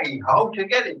die. How to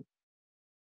get it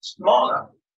smaller?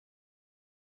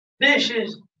 This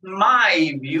is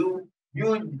my view.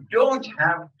 You don't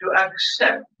have to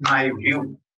accept my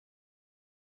view.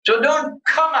 So don't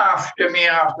come after me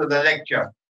after the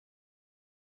lecture.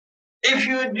 If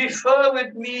you differ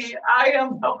with me, I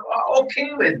am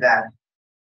okay with that.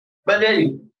 But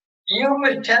then you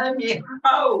will tell me,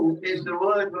 how is the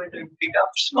world going to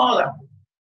become smaller?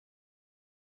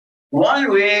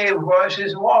 One way, of course,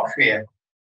 is warfare.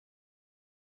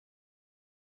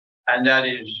 And that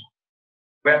is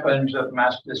weapons of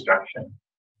mass destruction,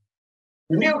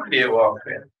 nuclear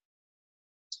warfare.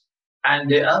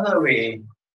 And the other way,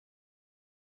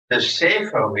 the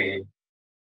safer way,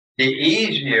 the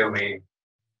easier way,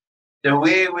 the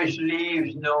way which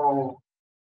leaves no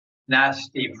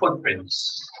nasty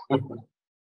footprints,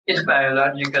 is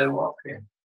biological warfare.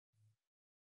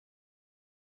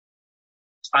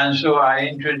 And so I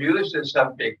introduced the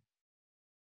subject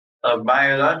of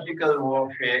biological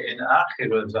warfare in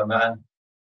Akhir Zaman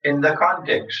in the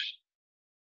context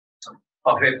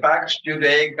of a Pax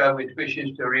Judaica which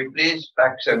wishes to replace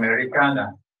Pax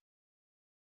Americana.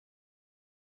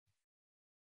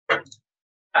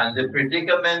 And the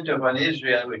predicament of an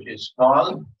Israel which is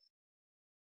small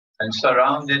and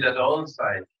surrounded at all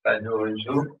sides by those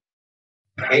who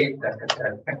hate that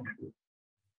country.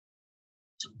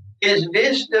 Is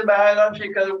this the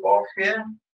biological warfare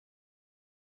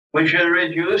which will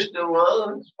reduce the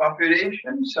world's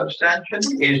population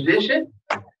substantially? Is this it?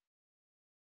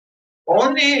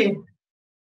 Only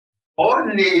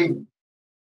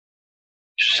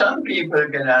some people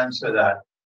can answer that.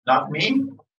 Not me,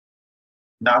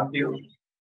 not you.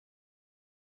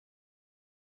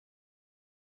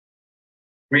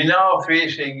 We're now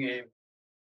facing,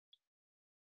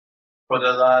 for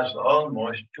the last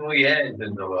almost 2 years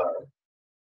in the world.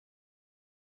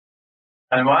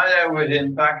 And while I was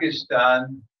in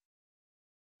Pakistan,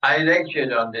 I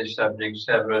lectured on this subject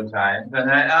several times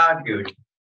and I argued.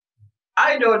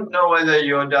 I don't know whether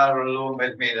your Darul Uloom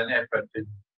has made an effort to,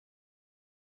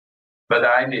 but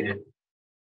I did it.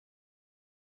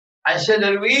 I said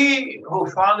that we who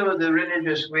follow the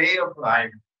religious way of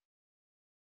life,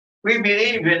 we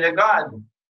believe in a God,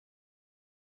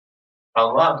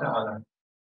 Allah Ta'ala,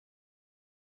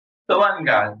 the one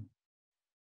God.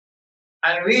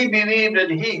 And we believe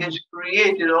that He has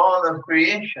created all of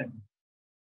creation.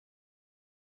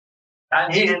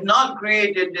 And He has not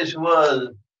created this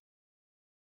world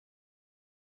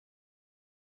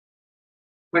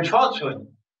with falsehood.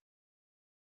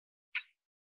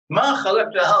 ما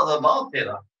خلقت هذا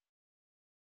باطلا.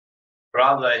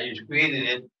 Rather, He's created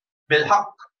it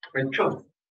بالحق, with truth.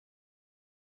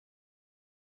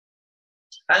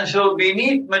 And so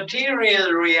beneath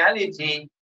material reality,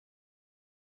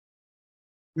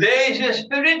 there is a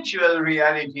spiritual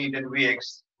reality that we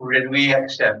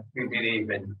accept, we believe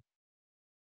in.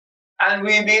 And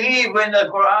we believe when the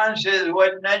Quran says,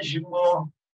 وَالنَّجْمُ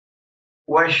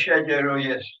وَالشَّجَرُ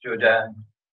يَسْجُدَانِ,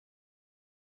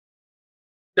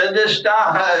 that the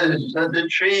stars and the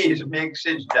trees make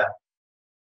sajda.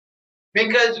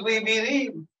 Because we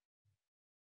believe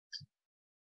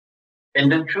in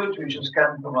the truth which has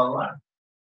come from Allah.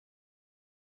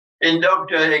 In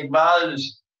Dr.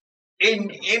 Iqbal's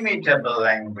inimitable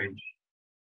language,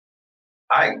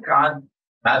 I can't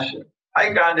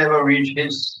ever reach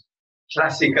his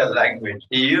classical language.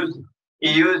 He used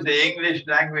the English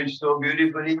language so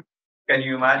beautifully. Can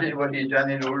you imagine what he's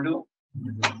done in Urdu?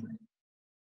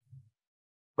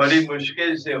 बड़ी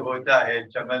मुश्किल से होता है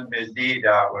चमन में दीद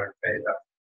our पैदा.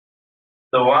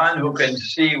 The one who can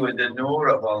see with the nur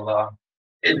of Allah,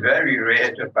 it's very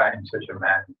rare to find such a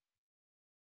man.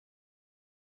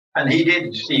 And he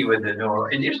did see with the nur.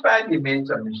 In despite he made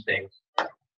some mistakes.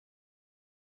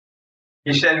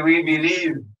 He said, we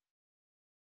believe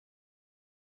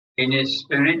in a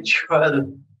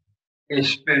spiritual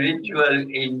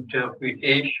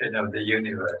interpretation of the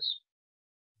universe.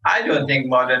 I don't think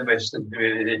modern Western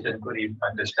religion could even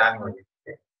understand what it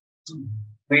is.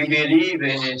 we believe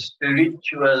in a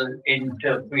spiritual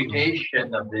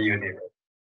interpretation of the universe.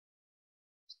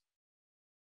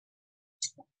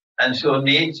 And so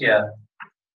nature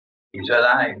is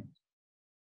alive.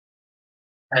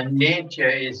 And nature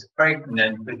is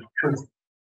pregnant with truth.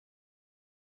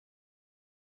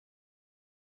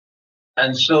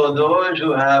 And so those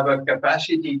who have a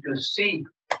capacity to see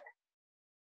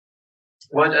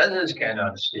what others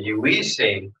cannot see, we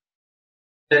say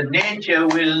that nature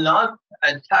will not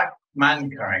attack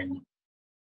mankind,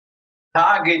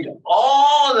 target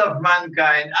all of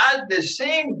mankind at the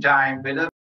same time.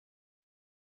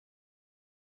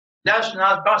 That's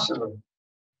not possible.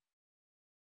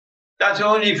 That's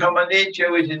only from a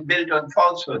nature which is built on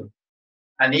falsehood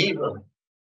and evil.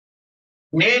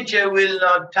 Nature will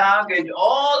not target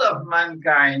all of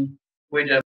mankind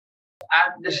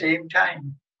at the same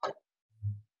time.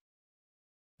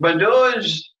 But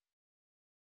those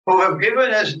who have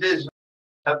given us this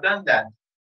have done that.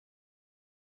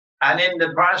 And in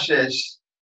the process,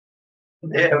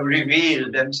 they have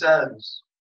revealed themselves.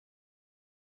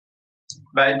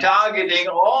 By targeting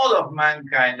all of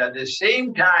mankind at the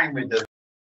same time with them,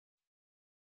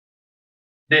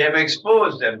 they have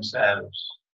exposed themselves.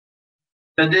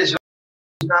 That this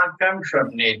does not come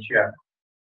from nature.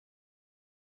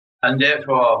 And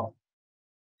therefore,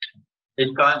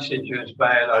 it constitutes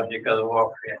biological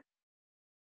warfare.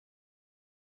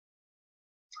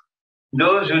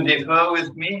 Those who differ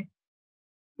with me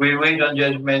will wait on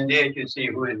Judgment Day to see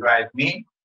who is right, me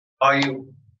or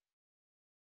you.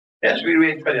 Yes, we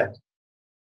wait for that.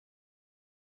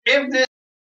 If this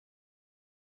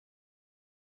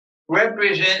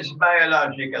represents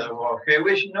biological warfare,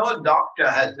 which no doctor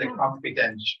has the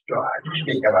competence to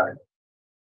speak about it,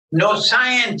 no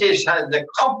scientist has the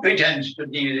competence to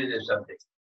deal with this subject.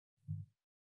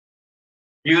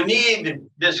 You need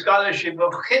the scholarship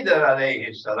of Khidr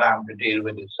alayhi salam to deal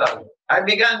with this subject. I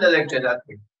began the lecture that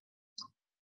way.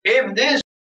 If this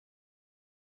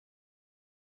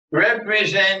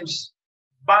represents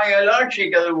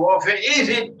biological warfare, is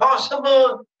it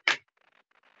possible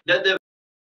that the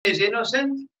is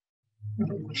innocent?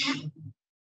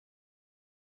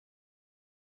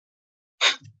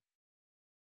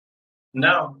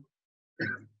 No.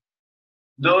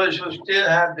 Those who still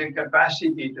have the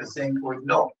capacity to think would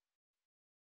know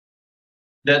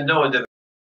that no, the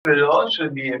will also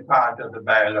be a part of the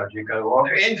biological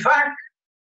warfare. In fact,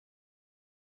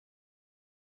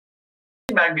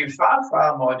 it might be far,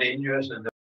 far more dangerous than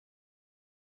the.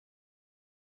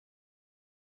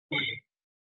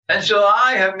 And so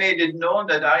I have made it known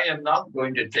that I am not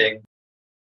going to take.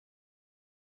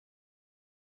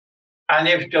 And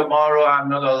if tomorrow I'm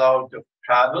not allowed to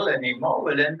travel anymore,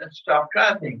 well then stop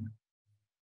traveling.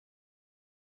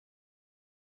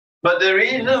 But the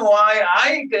reason why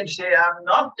I can say I'm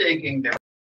not taking them,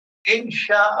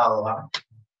 inshallah,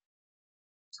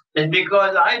 is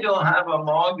because I don't have a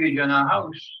mortgage on a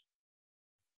house,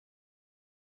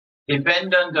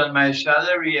 dependent on my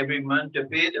salary every month to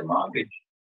pay the mortgage.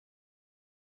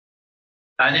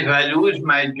 And if I lose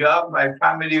my job, my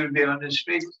family will be on the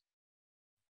street.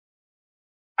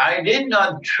 I did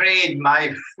not trade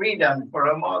my freedom for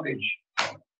a mortgage.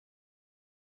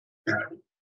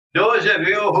 Those of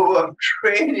you who have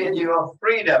traded your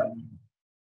freedom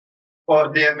for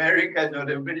the American or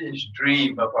the British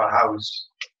dream of a house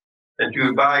that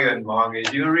you buy on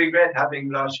mortgage, you regret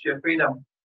having lost your freedom.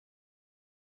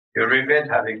 You regret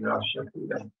having lost your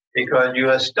freedom because you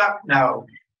are stuck now.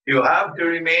 You have to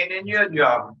remain in your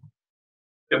job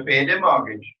to pay the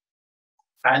mortgage.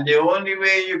 And the only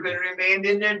way you can remain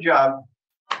in your job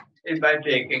is by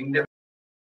taking the.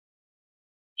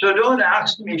 So don't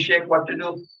ask me, Sheikh, what to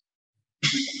do.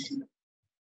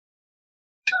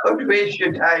 Don't waste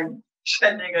your time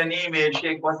sending an email,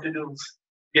 Sheikh, what to do.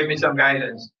 Give me some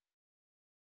guidance.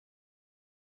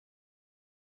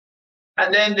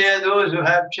 And then there are those who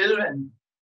have children.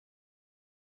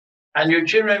 And your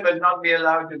children will not be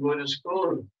allowed to go to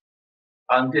school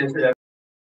until they're.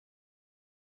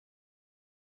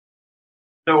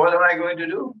 So what am I going to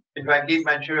do? If I keep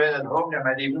my children at home, they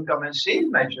might even come and see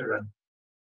my children.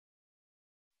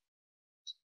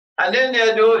 And then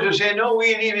there are those who say, no,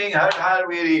 we're leaving. How are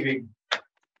we leaving?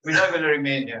 We're not going to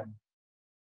remain here.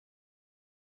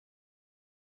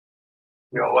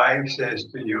 Your wife says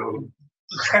to you,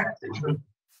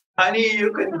 honey,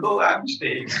 you can go, I'm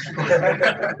staying.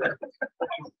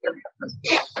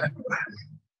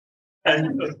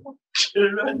 And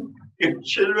your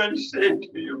children say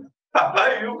to you,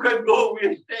 Papa, you can go,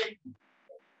 we're staying.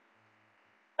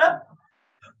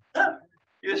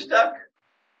 You're stuck.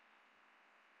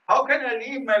 How can I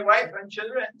leave my wife and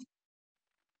children?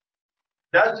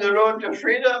 That's the road to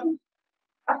freedom.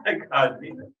 I can't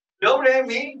believe it. Don't blame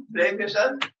me, blame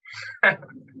yourself.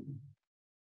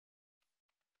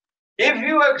 If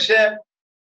you accept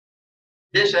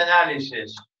this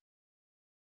analysis,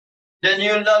 then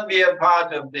you'll not be a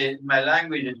part of the, my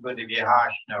language is going to be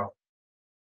harsh now,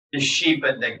 the sheep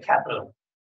and the cattle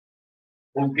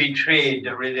who betrayed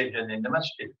the religion in the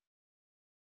masjid.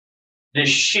 The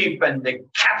sheep and the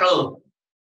cattle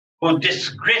who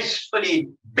disgracefully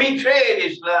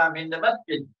betrayed Islam in the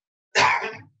masjid.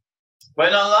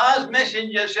 When Allah's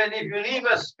messenger said, if you leave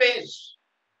a space,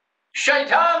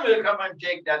 shaitan will come and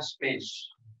take that space.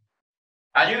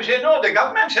 And you say, no, the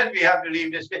government said we have to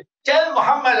leave this space. Tell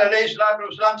Muhammad alayhi salatu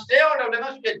wasalam, stay out of the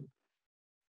masjid.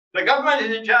 The government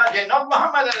is in charge here, not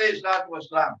Muhammad alayhi salatu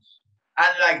wasalam.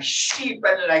 And like sheep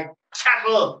and like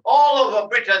cattle all over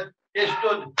Britain, they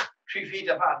stood 3 feet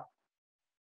apart.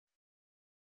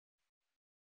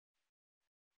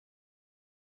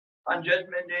 On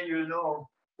Judgment Day, you know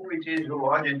who it is who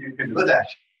wanted you to do that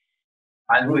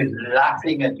and who is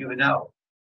laughing at you now.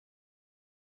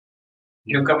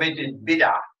 You committed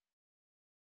bid'ah.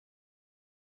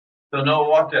 So no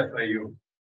water for you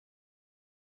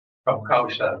from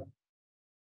Kausar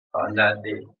on that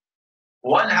day.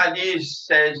 One hadith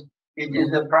says it is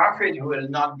the Prophet who will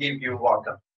not give you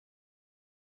water.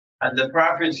 And the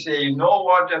Prophet says no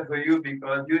water for you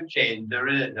because you changed the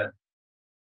religion.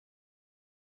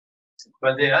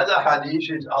 But the other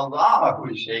hadith is Allah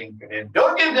who is saying to him,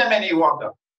 don't give them any water.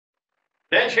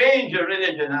 They change the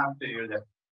religion after you left.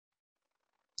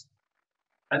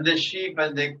 And the sheep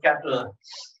and the cattle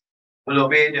will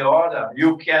obey the order.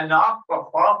 You cannot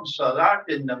perform salat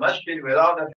in the masjid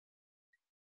without a...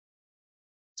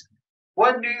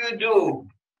 What do you do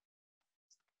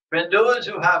when those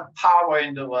who have power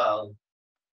in the world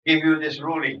give you this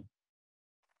ruling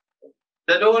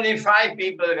that only 5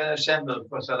 people can assemble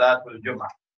for Salatul Jummah,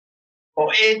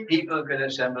 or 8 people can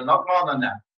assemble, not more than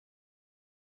that.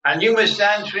 And you must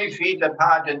stand 3 feet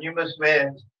apart and you must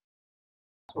wear.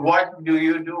 What do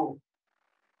you do?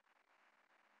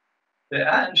 The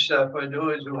answer for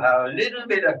those who have a little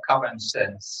bit of common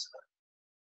sense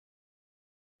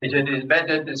is it is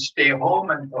better to stay home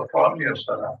and perform your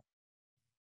salah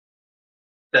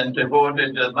than to go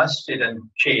to the masjid and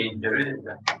change the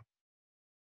religion.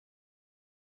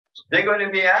 They're going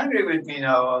to be angry with me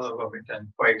now all over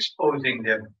Britain for exposing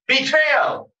their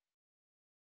betrayal.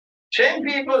 Same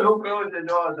people who close the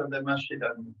doors of the masjid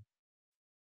on me.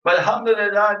 But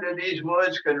alhamdulillah, that these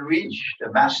words can reach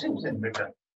the masses in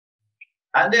Britain.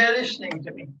 And they're listening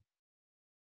to me.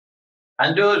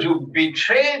 And those who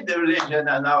betrayed the religion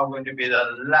are now going to be the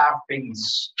laughing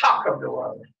stock of the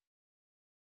world.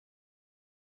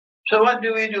 So what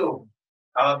do we do?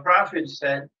 Our Prophet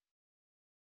said,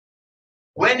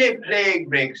 when a plague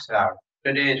breaks out,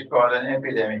 today is called an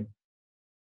epidemic.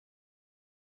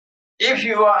 If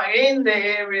you are in the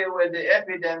area where the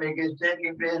epidemic is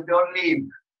taking place, don't leave.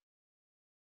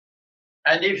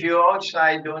 And if you're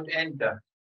outside, don't enter.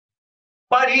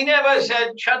 But he never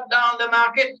said, shut down the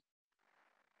market.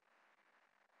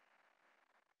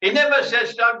 He never said,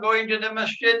 stop going to the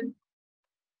masjid.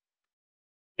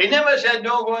 He never said,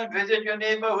 don't go and visit your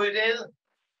neighbor who is ill.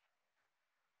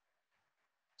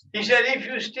 He said, if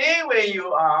you stay where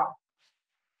you are,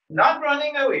 not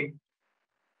running away,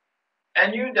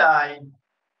 and you die,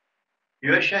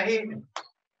 you're shaheed.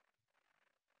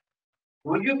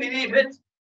 Would you believe it?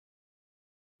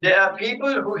 There are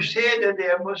people who say that they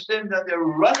are Muslims and they're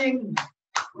running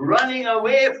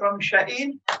away from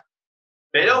shaheed.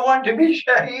 They don't want to be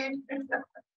shaheed.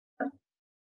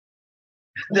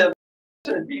 The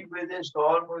I've been with this for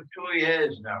almost 2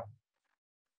 years now.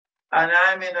 And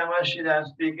I'm in a masjid and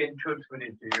speaking truthfully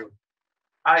to you.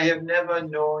 I have never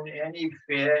known any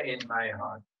fear in my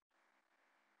heart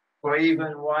for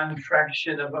even one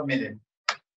fraction of a minute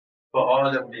for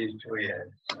all of these 2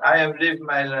 years. I have lived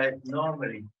my life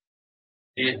normally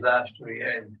these last 2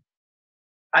 years.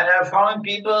 And I found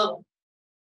people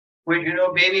with,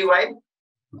 baby wipe.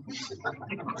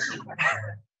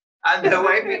 And they're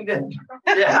wiping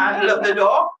the handle of the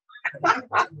door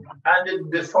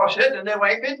and the faucet, and they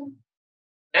wipe it.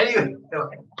 Anyway,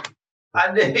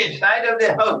 and the inside of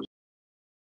the house.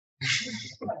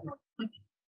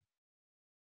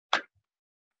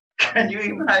 Can you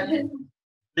imagine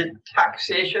the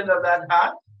taxation of that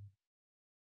heart?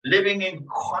 Living in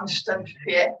constant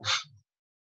fear.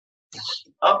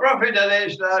 Our Prophet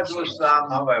ﷺ,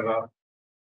 however,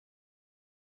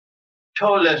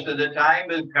 told us that the time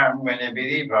will come when a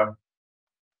believer,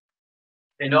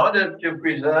 in order to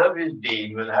preserve his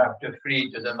deen, will have to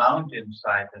flee to the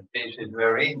mountainside and places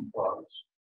where rain falls.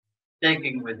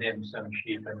 taking with him some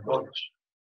sheep and goats.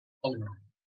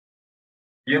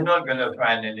 You're not going to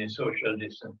find any social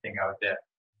distancing out there.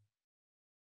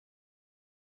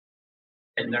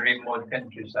 In the remote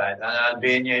countryside. And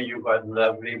Albania, you got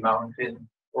lovely mountains.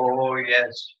 Oh,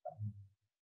 yes.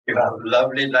 You have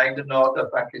lovely, like the north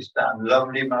of Pakistan,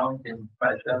 lovely mountains,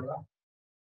 mashallah.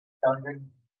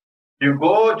 You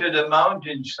go to the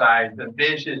mountainside, the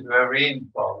places where rain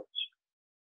falls.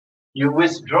 You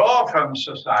withdraw from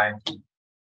society.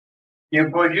 You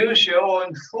produce your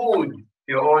own food,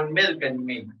 your own milk and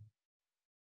meat.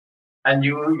 And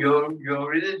your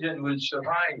religion will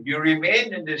survive. You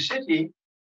remain in the city,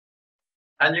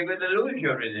 and you're going to lose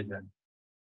your religion.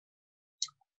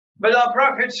 But our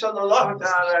Prophet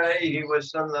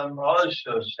ﷺ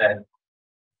also said,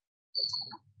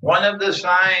 one of the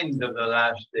signs of the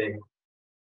last day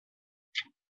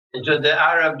is that the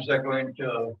Arabs are going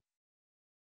to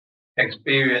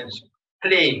experience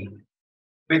plague,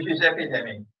 which is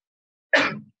epidemic.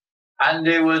 And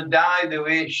they will die the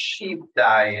way sheep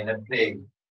die in a plague.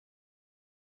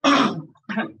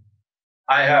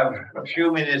 I have a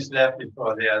few minutes left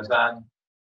before the Azan.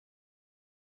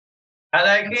 And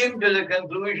I came to the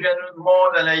conclusion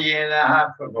more than a year and a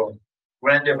half ago,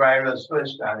 when the virus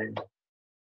first started.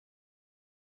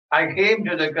 I came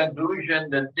to the conclusion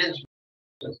that this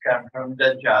has come from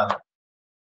Dajjal.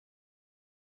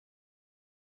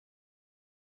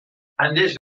 And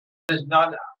this has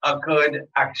not occurred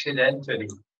accidentally.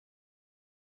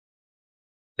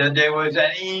 That there was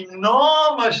an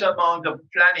enormous amount of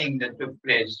planning that took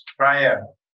place prior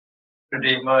to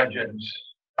the emergence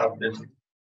of this.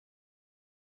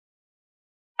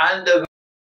 And the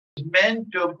is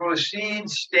meant to proceed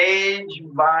stage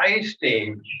by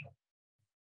stage,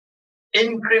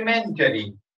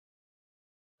 incrementally,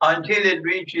 until it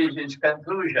reaches its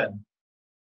conclusion.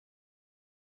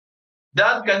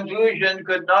 That conclusion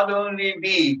could not only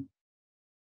be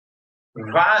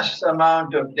vast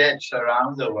amount of deaths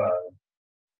around the world,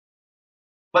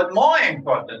 but more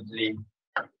importantly,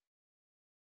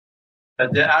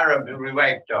 that the Arabs will be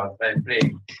wiped out by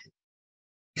plague,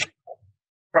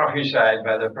 prophesied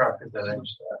by the Prophet himself.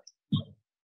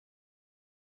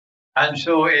 And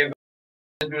so if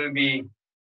it will be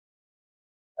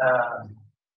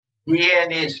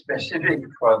DNA specific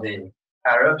for the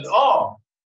Arabs, or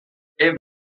if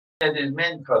it is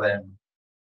meant for them,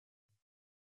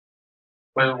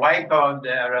 will wipe out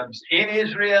the Arabs in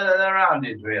Israel and around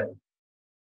Israel,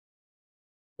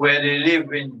 where they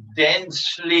live in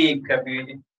densely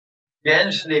populated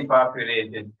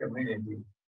communities.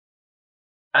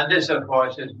 And this, of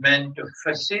course, is meant to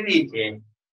facilitate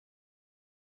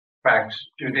facts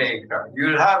today.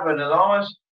 You'll have a lot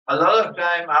of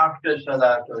time after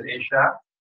Salatul Isha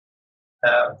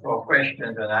for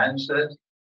questions and answers.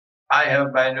 I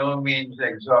have by no means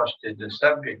exhausted the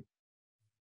subject.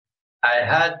 I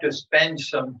had to spend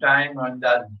some time on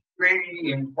that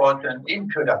very important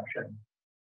introduction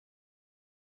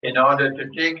in order to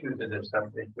take you to the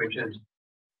subject, which is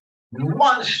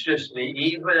monstrously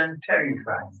evil and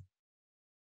terrifying.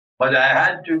 But I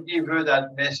had to give you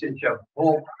that message of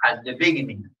hope at the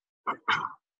beginning,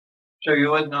 so you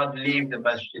would not leave the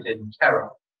masjid in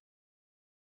terror.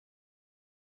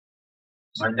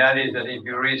 And that is that if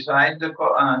you recite the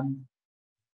Quran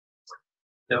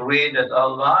the way that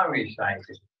Allah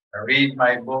recited, I read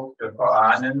my book, the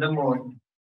Quran and the Moon,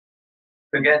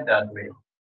 forget that way.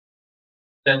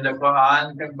 Then the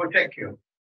Quran can protect you.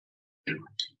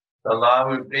 Allah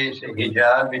will place a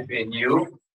hijab between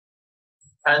you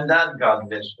and that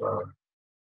godless world.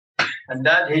 And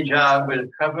that hijab will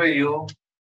cover you,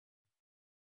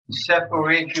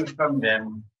 separate you from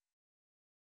them,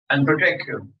 and protect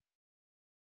you.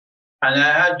 And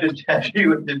I had to tell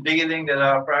you at the beginning that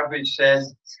our Prophet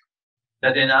says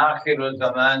that in Akhir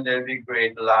Zaman there will be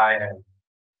great liars.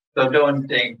 So don't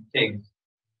take things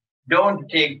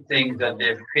at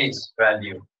their face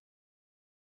value.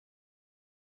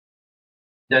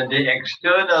 That the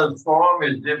external form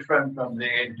is different from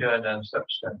the internal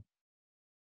substance.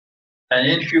 And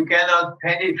if you cannot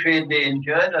penetrate the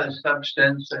internal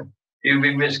substance, you'll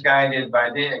be misguided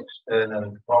by the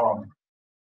external form.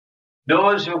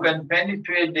 Those who can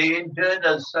penetrate the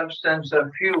internal substance are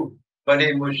few,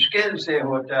 bade mushkil se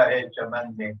hota hai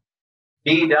chaman mein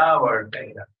deedawar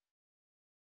kaida.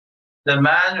 The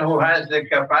man who has the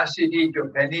capacity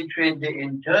to penetrate the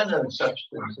internal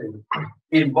substances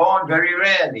is born very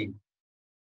rarely.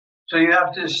 So you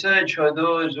have to search for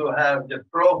those who have the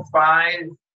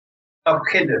profile of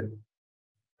Khidr,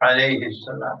 alayhi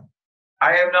salam.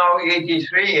 I am now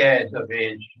 83 years of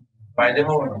age by the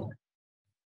moon.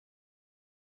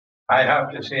 I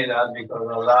have to say that because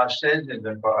Allah says in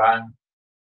the Quran,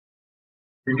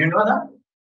 did you know that?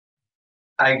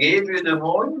 I gave you the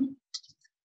moon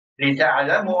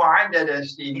لِتَعْلَمُوا عَدَدَ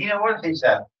السِّنِينَ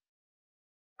وَالْحِسَابِ.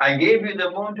 I gave you the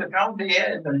moon to count the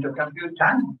years and to compute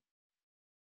time.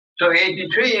 So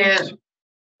 83 years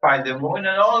by the moon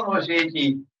and almost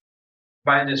 80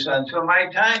 by the sun. So my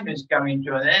time is coming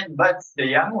to an end, but the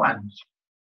young ones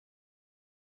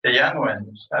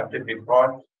have to be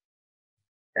brought,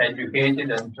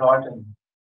 educated and taught and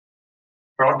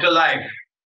brought to life.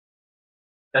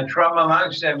 That from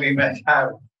amongst them we might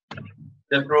have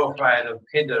the profile of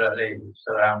Khidr alayhi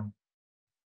salam.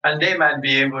 And they might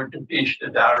be able to teach the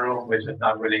Darul which is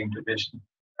not willing to listen.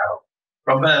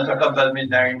 ربنا تقبل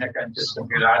منا إنك أنت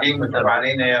السميع العليم وتب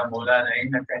علينا يا مولانا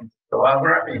إنك أنت التواب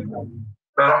الرحيم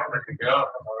برحمتك يا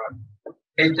أرحم الراحمين.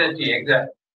 Exactly.